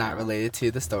really good smile. Not related to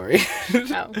the story.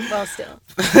 Oh, well, still.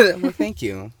 Well, thank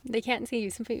you. They can't see you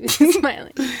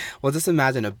smiling. Well, just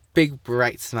imagine a big,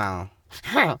 bright smile.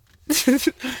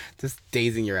 Just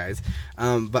dazing your eyes.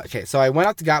 But okay, so I went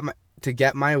out to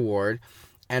get my award,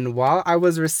 and while I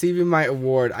was receiving my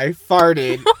award, I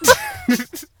farted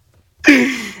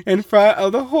in front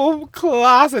of the whole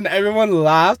class, and everyone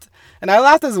laughed. And I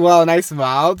laughed as well, and I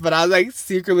smiled, but I was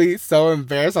secretly so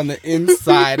embarrassed on the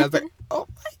inside. I was like, oh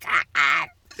my god.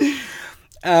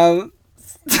 I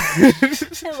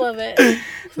love it.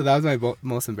 So that was my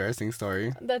most embarrassing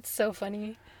story. That's so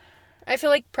funny. I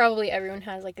feel like probably everyone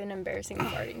has an embarrassing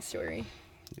farting story.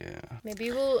 Yeah.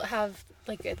 Maybe we'll have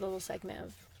a little segment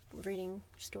of reading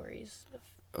stories.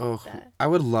 I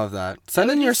would love that.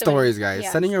 Send in your stories, guys.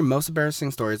 Yeah. Send in your most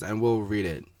embarrassing stories, and we'll read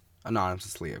it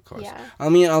anonymously, of course. Yeah. I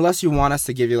mean, unless you want us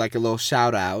to give you a little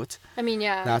shout out. I mean,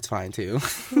 yeah. That's fine too.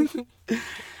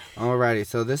 Alrighty,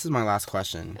 so this is my last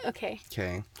question. Okay.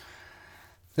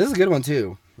 This is a good one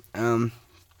too.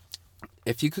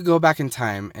 If you could go back in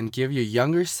time and give your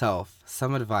younger self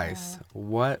some advice,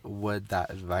 what would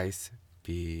that advice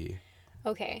be?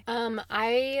 Okay.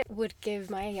 I would give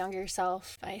my younger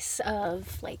self advice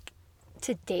of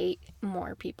to date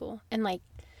more people. And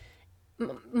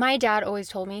my dad always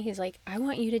told me, he's I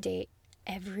want you to date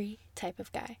every type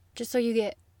of guy, just so you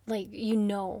get who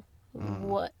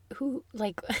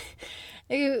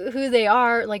they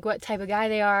are, what type of guy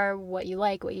they are, what you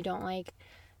like, what you don't like.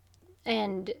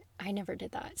 And I never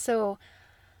did that. So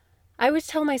I would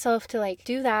tell myself to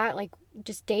do that,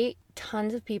 just date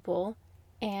tons of people,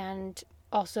 and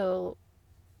also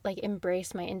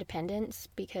embrace my independence,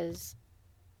 because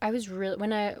I was really,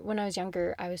 when I was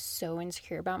younger, I was so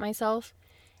insecure about myself,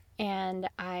 and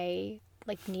I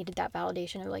needed that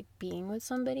validation of being with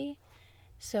somebody.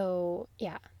 So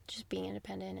yeah, just being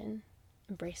independent and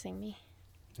embracing me.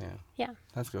 Yeah.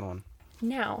 That's a good one.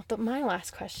 Now, my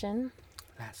last question.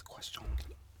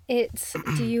 It's,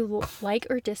 do you like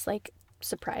or dislike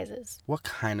surprises? What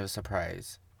kind of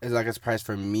surprise? Is it a surprise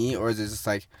for me, or is it just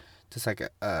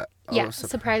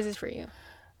surprises for you.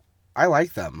 I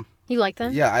like them. You like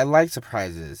them? Yeah, I like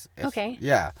surprises. Okay.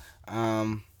 Yeah.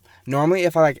 Normally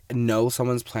if I know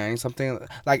someone's planning something,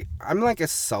 I'm a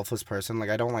selfless person.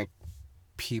 I don't like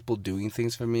people doing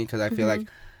things for me, because I feel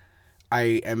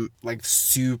I am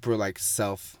super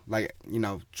self,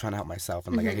 trying to help myself,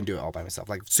 and I can do it all by myself,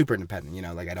 super independent,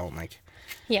 I don't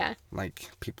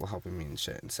people helping me and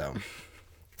shit. And so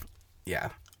yeah,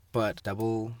 but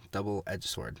double-edged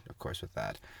sword, of course, with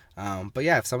that. But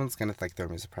yeah, if someone's gonna throw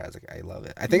me a surprise, I love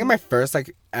it. I think my first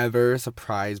ever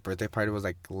surprise birthday party was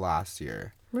last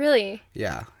year. Really?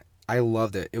 Yeah, I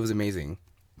loved it. It was amazing.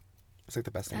 It's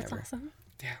the best thing ever. That's awesome.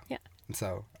 Yeah. And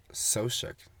so so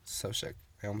shook. So shook.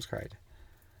 I almost cried.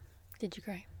 Did you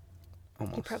cry?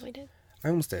 Almost. You probably did. I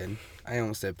almost did.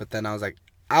 But then I was like,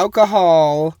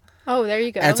 alcohol. Oh, there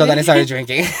you go. And so then I started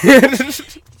drinking.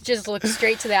 Just look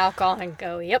straight to the alcohol and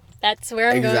go, yep, that's where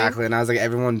I'm going. Exactly. And I was like,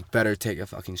 everyone better take a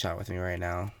fucking shot with me right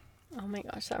now. Oh my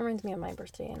gosh, that reminds me of my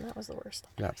birthday, and that was the worst.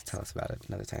 You'll have to tell us about it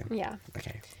another time. Yeah.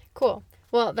 Okay. Cool.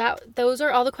 Well, those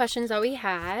are all the questions that we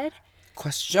had.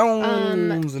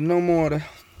 Questions. No more.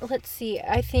 Let's see.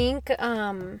 I think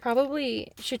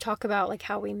probably should talk about like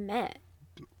how we met.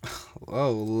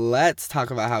 Oh, let's talk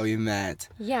about how we met.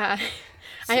 Yeah.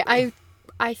 I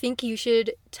think you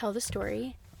should tell the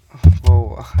story.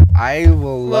 Well, I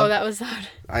will. Whoa, that was loud.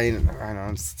 I know.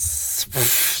 I'm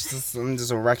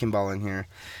just a wrecking ball in here.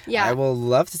 Yeah. I will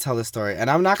love to tell the story, and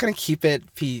I'm not gonna keep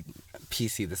it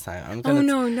PC this time. I'm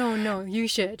gonna. Oh no! You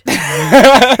should.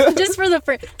 Just for the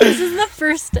first. This is the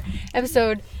first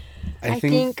episode. I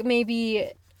think maybe.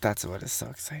 That's what is so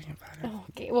exciting about it. Oh,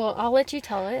 okay. Well, I'll let you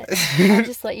tell it. I'll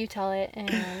just let you tell it,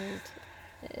 and.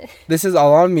 This is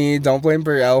all on me. Don't blame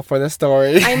Brielle for the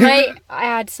story. I might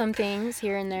add some things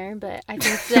here and there, but I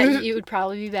think that it would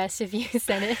probably be best if you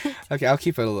said it. Okay, I'll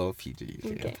keep it a little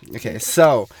PG. Okay.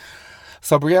 So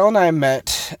Brielle and I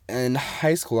met in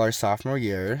high school our sophomore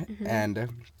year, and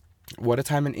what a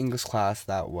time in English class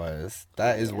that was.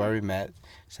 That is where we met.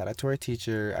 Shout out to our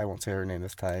teacher. I won't say her name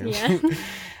this time. Yeah.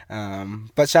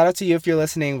 But shout out to you if you're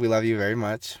listening. We love you very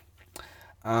much.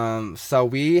 So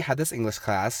we had this English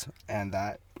class, and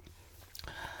that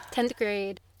 10th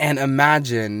grade. And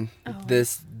imagine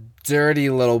this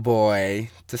dirty little boy.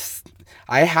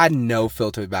 I had no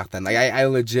filter back then. Like I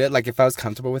legit, like if I was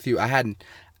comfortable with you, I had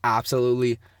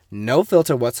absolutely no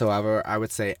filter whatsoever. I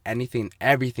would say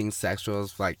everything sexual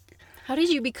is like. How did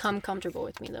you become comfortable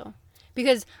with me though?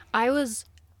 Because I was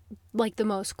like the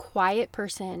most quiet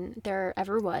person there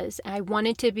ever was. And I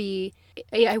wanted to be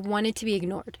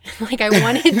ignored. Like I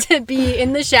wanted to be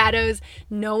in the shadows.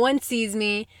 No one sees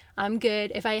me. I'm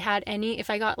good. If I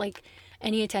got like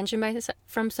any attention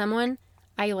from someone,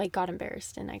 I like got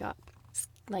embarrassed and I got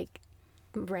like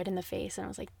red in the face and I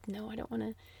was like, no, I don't want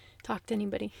to talk to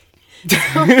anybody. So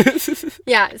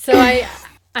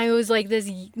I was like this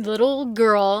little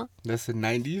girl. That's a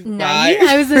 95.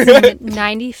 I was this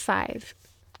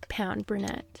 95-pound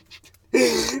brunette.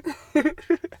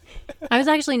 I was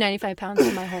actually 95 pounds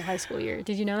in my whole high school year.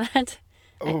 Did you know that?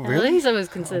 Oh, really? At least I was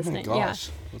consistent. Oh my gosh.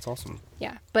 Yeah. That's awesome.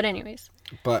 Yeah. But anyways.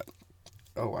 I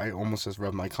almost just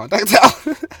rubbed my contacts out.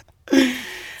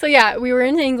 So yeah, we were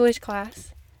in English class.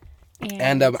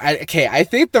 And I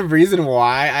think the reason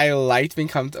why I liked being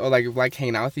like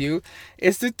hanging out with you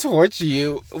is to torture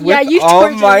you with all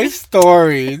my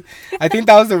stories. I think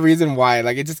that was the reason why.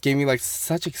 Like it just gave me like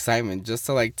such excitement just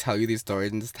to like tell you these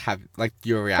stories and just have like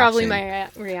your reaction. Probably my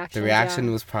reaction. The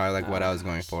reaction was probably like what I was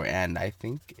going for, and I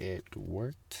think it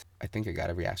worked. I think I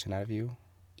got a reaction out of you.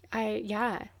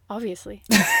 Obviously.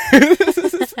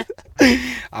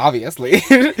 Obviously.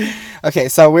 Okay,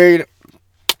 so we're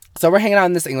hanging out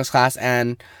in this English class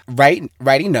and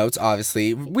writing notes,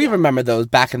 obviously. We remember those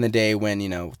back in the day when,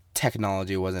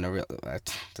 technology wasn't a real...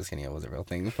 Just kidding, it was a real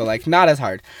thing. But, like, not as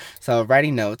hard. So,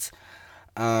 writing notes.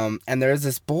 And there was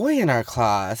this boy in our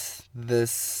class.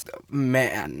 This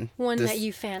man. That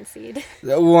you fancied.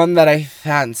 The one that I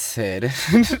fancied.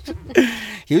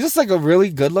 He was just, like, a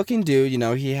really good-looking dude.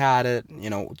 He had it,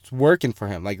 working for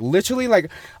him. Like, literally,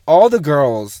 like, all the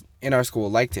girls in our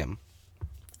school liked him.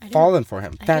 Fallen for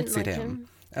him, fancied him.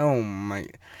 Oh my.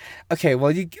 Okay, well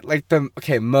you like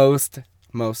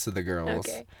most of the girls.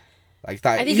 Okay. Like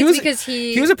that. I think it's because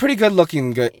he was a pretty good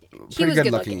looking. Yeah,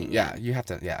 you have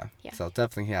to. Yeah. So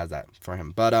definitely he has that for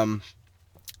him. But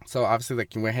so obviously like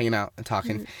we're hanging out and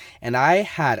talking, and I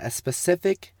had a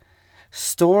specific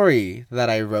story that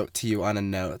I wrote to you on a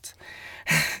note.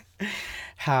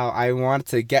 How I wanted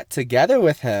to get together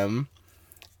with him,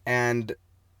 and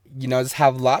just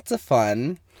have lots of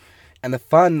fun. And the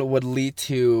fun would lead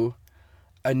to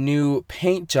a new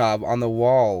paint job on the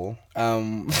wall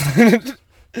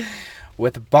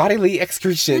with bodily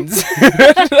excretions.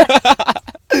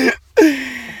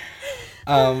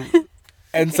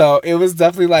 And so it was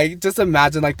definitely like, just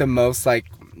imagine like the most like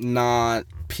not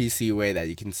PC way that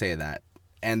you can say that.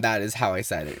 And that is how I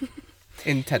said it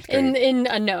in 10th grade. In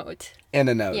a note. In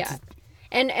a note. Yeah.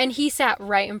 And he sat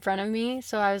right in front of me.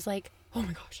 So I was like, oh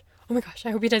my gosh,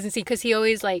 I hope he doesn't see. Because he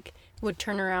always like would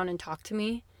turn around and talk to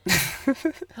me.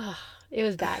 It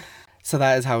was bad. So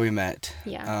that is how we met.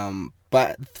 Yeah.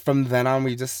 But from then on,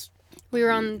 we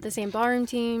were on the same ballroom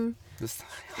team.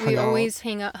 We always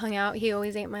hung out. He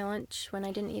always ate my lunch when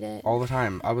I didn't eat it. All the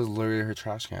time. I was literally her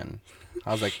trash can.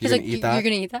 I was like, you gonna eat that? You're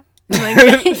gonna eat that? I'm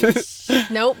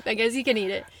like, nope, I guess you can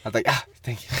eat it. I was like,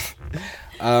 thank you.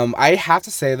 I have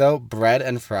to say though, bread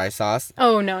and fry sauce.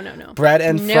 Oh, no. Bread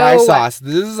and fry sauce.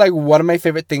 This is like one of my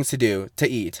favorite things to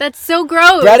eat. That's so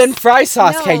gross. Bread and fry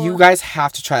sauce. No. Okay, you guys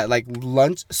have to try it. Like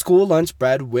school lunch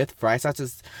bread with fry sauce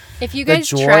is if you guys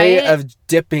the joy try it, of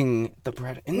dipping the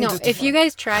bread into No, if you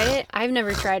guys try it, I've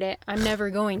never tried it. I'm never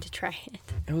going to try it.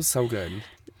 It was so good.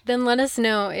 Then let us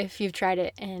know if you've tried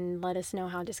it and let us know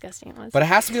how disgusting it was. But it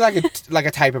has to be like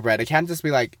a type of bread. It can't just be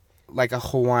like a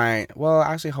Hawaiian. Well,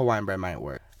 actually, Hawaiian bread might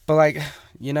work. But like,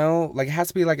 like it has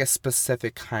to be like a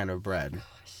specific kind of bread.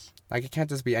 Like it can't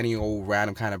just be any old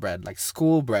random kind of bread. Like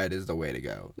school bread is the way to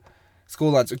go. School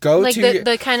lunch. Like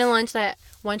the kind of lunch that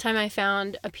one time I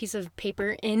found a piece of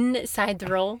paper inside the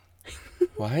roll.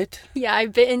 What? Yeah, I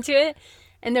bit into it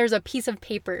and there's a piece of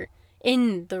paper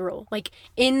in the roll. Like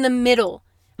in the middle.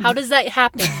 How does that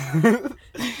happen?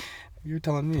 You're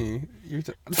telling me.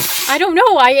 I don't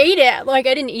know. I ate it. Like,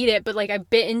 I didn't eat it, but, like, I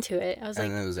bit into it. I was like...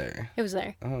 And it was there. It was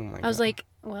there. Oh, my God. I was like,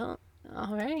 well,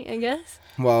 all right, I guess.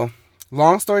 Well,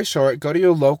 long story short, go to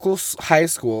your local high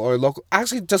school or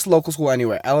actually just local school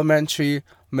anywhere. Elementary,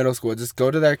 middle school. Just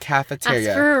go to their cafeteria.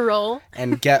 Ask for a roll.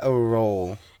 And get a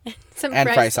roll. And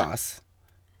fry sauce.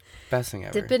 Best thing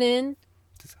ever. Dip it in.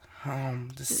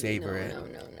 Just savor it. No.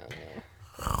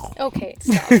 Okay,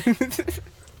 stop.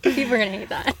 People are going to hate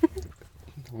that.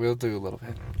 We'll do a little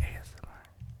bit.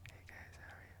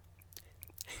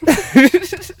 Hey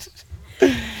guys,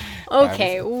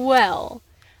 Okay, well,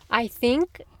 I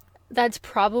think that's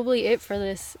probably it for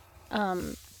this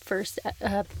first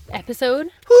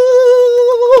episode.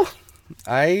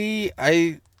 I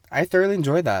thoroughly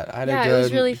enjoyed that. I had a good, it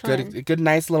was really fun. Good,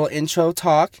 nice little intro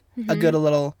talk. A good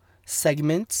little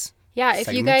segment. Yeah,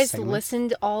 if you guys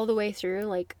listened all the way through,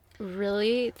 like,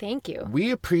 really, thank you.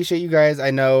 We appreciate you guys.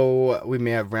 I know we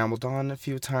may have rambled on a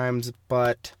few times,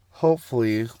 but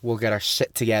hopefully we'll get our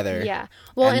shit together. Yeah.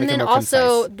 Well, and then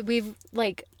also we've,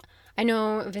 like, I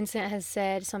know Vincent has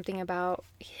said something about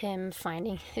him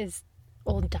finding his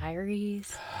old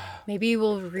diaries. Maybe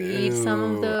we'll read some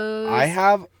of those.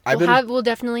 We'll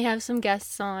definitely have some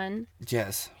guests on.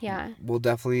 Yes. Yeah. We'll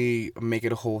definitely make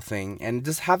it a whole thing and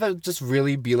just have it just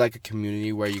really be like a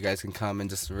community where you guys can come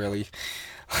and just really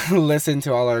listen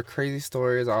to all our crazy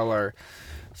stories, all our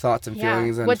thoughts and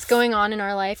feelings. And what's going on in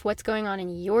our life, what's going on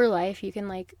in your life. You can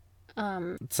like...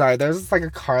 Sorry, there's like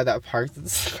a car that parked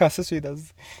across the street.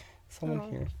 There's someone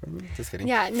here for me. Just kidding.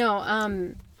 Yeah, no,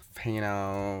 hanging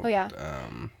out. Oh, yeah.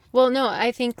 Well, no,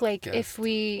 I think, like, if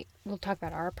we'll talk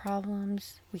about our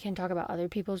problems, we can talk about other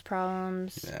people's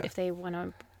problems. Yeah. If they want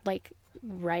to, like,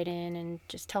 write in and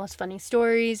just tell us funny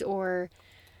stories or,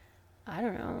 I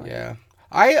don't know. Yeah.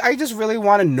 I just really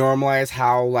want to normalize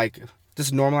how, like,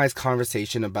 just normalize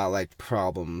conversation about, like,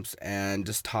 problems and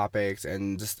just topics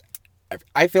and just...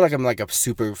 I feel like I'm like a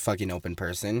super fucking open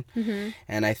person,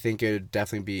 and I think it would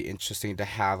definitely be interesting to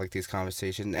have like these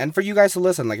conversations and for you guys to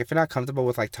listen. Like if you're not comfortable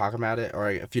with like talking about it,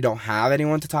 or if you don't have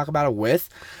anyone to talk about it with,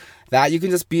 that you can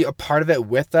just be a part of it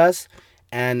with us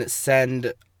and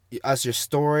send us your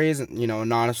stories,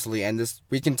 anonymously, and just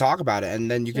we can talk about it,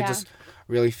 and then you can just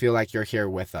really feel like you're here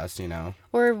with us,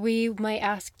 Or we might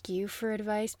ask you for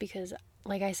advice because,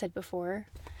 like I said before,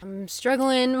 I'm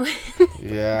struggling with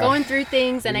going through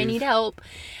things and I need help.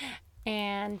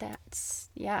 And that's,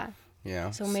 Yeah,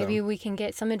 so maybe we can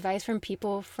get some advice from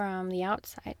people from the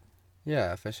outside.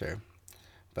 Yeah, for sure.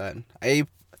 But I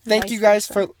thank you guys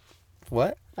for...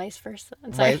 What? Vice versa.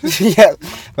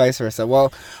 Vice versa.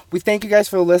 Well, we thank you guys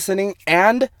for listening,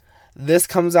 and... This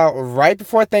comes out right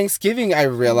before Thanksgiving, I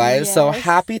realize. Yes. So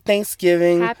happy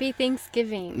Thanksgiving. Happy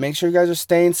Thanksgiving. Make sure you guys are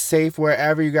staying safe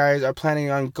wherever you guys are planning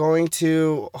on going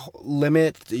to.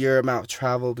 Limit your amount of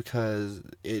travel because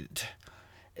it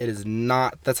is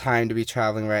not the time to be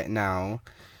traveling right now.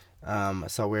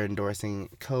 So we're endorsing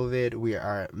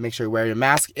COVID. Make sure you wear your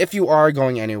mask if you are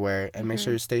going anywhere, and make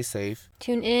sure you stay safe.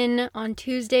 Tune in on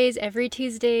Tuesdays. Every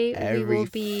Tuesday we will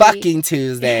be fucking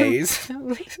Tuesdays.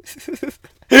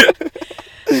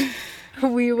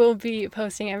 We will be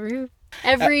posting every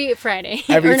Friday.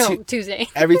 Tuesday.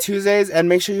 Every Tuesdays, and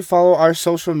make sure you follow our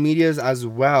social medias as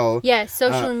well. Yes,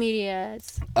 social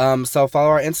medias. So follow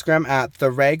our Instagram at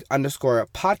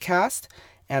 @thereg_podcast.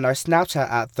 And our Snapchat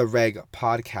at the Reg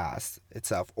Podcast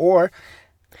itself.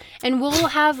 And we'll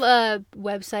have a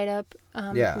website up.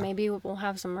 Maybe we'll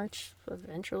have some merch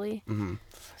eventually. Mm-hmm.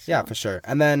 So. Yeah, for sure.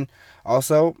 And then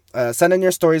also send in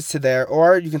your stories to there,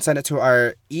 or you can send it to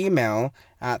our email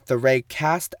at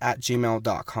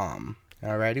theregcast@gmail.com.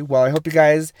 Alrighty. Well, I hope you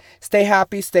guys stay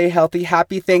happy, stay healthy.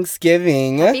 Happy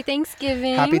Thanksgiving. Happy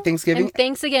Thanksgiving. Happy Thanksgiving. And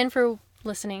thanks again for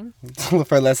listening.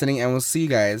 For listening, and we'll see you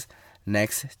guys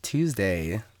next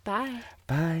Tuesday. Bye.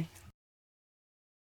 Bye.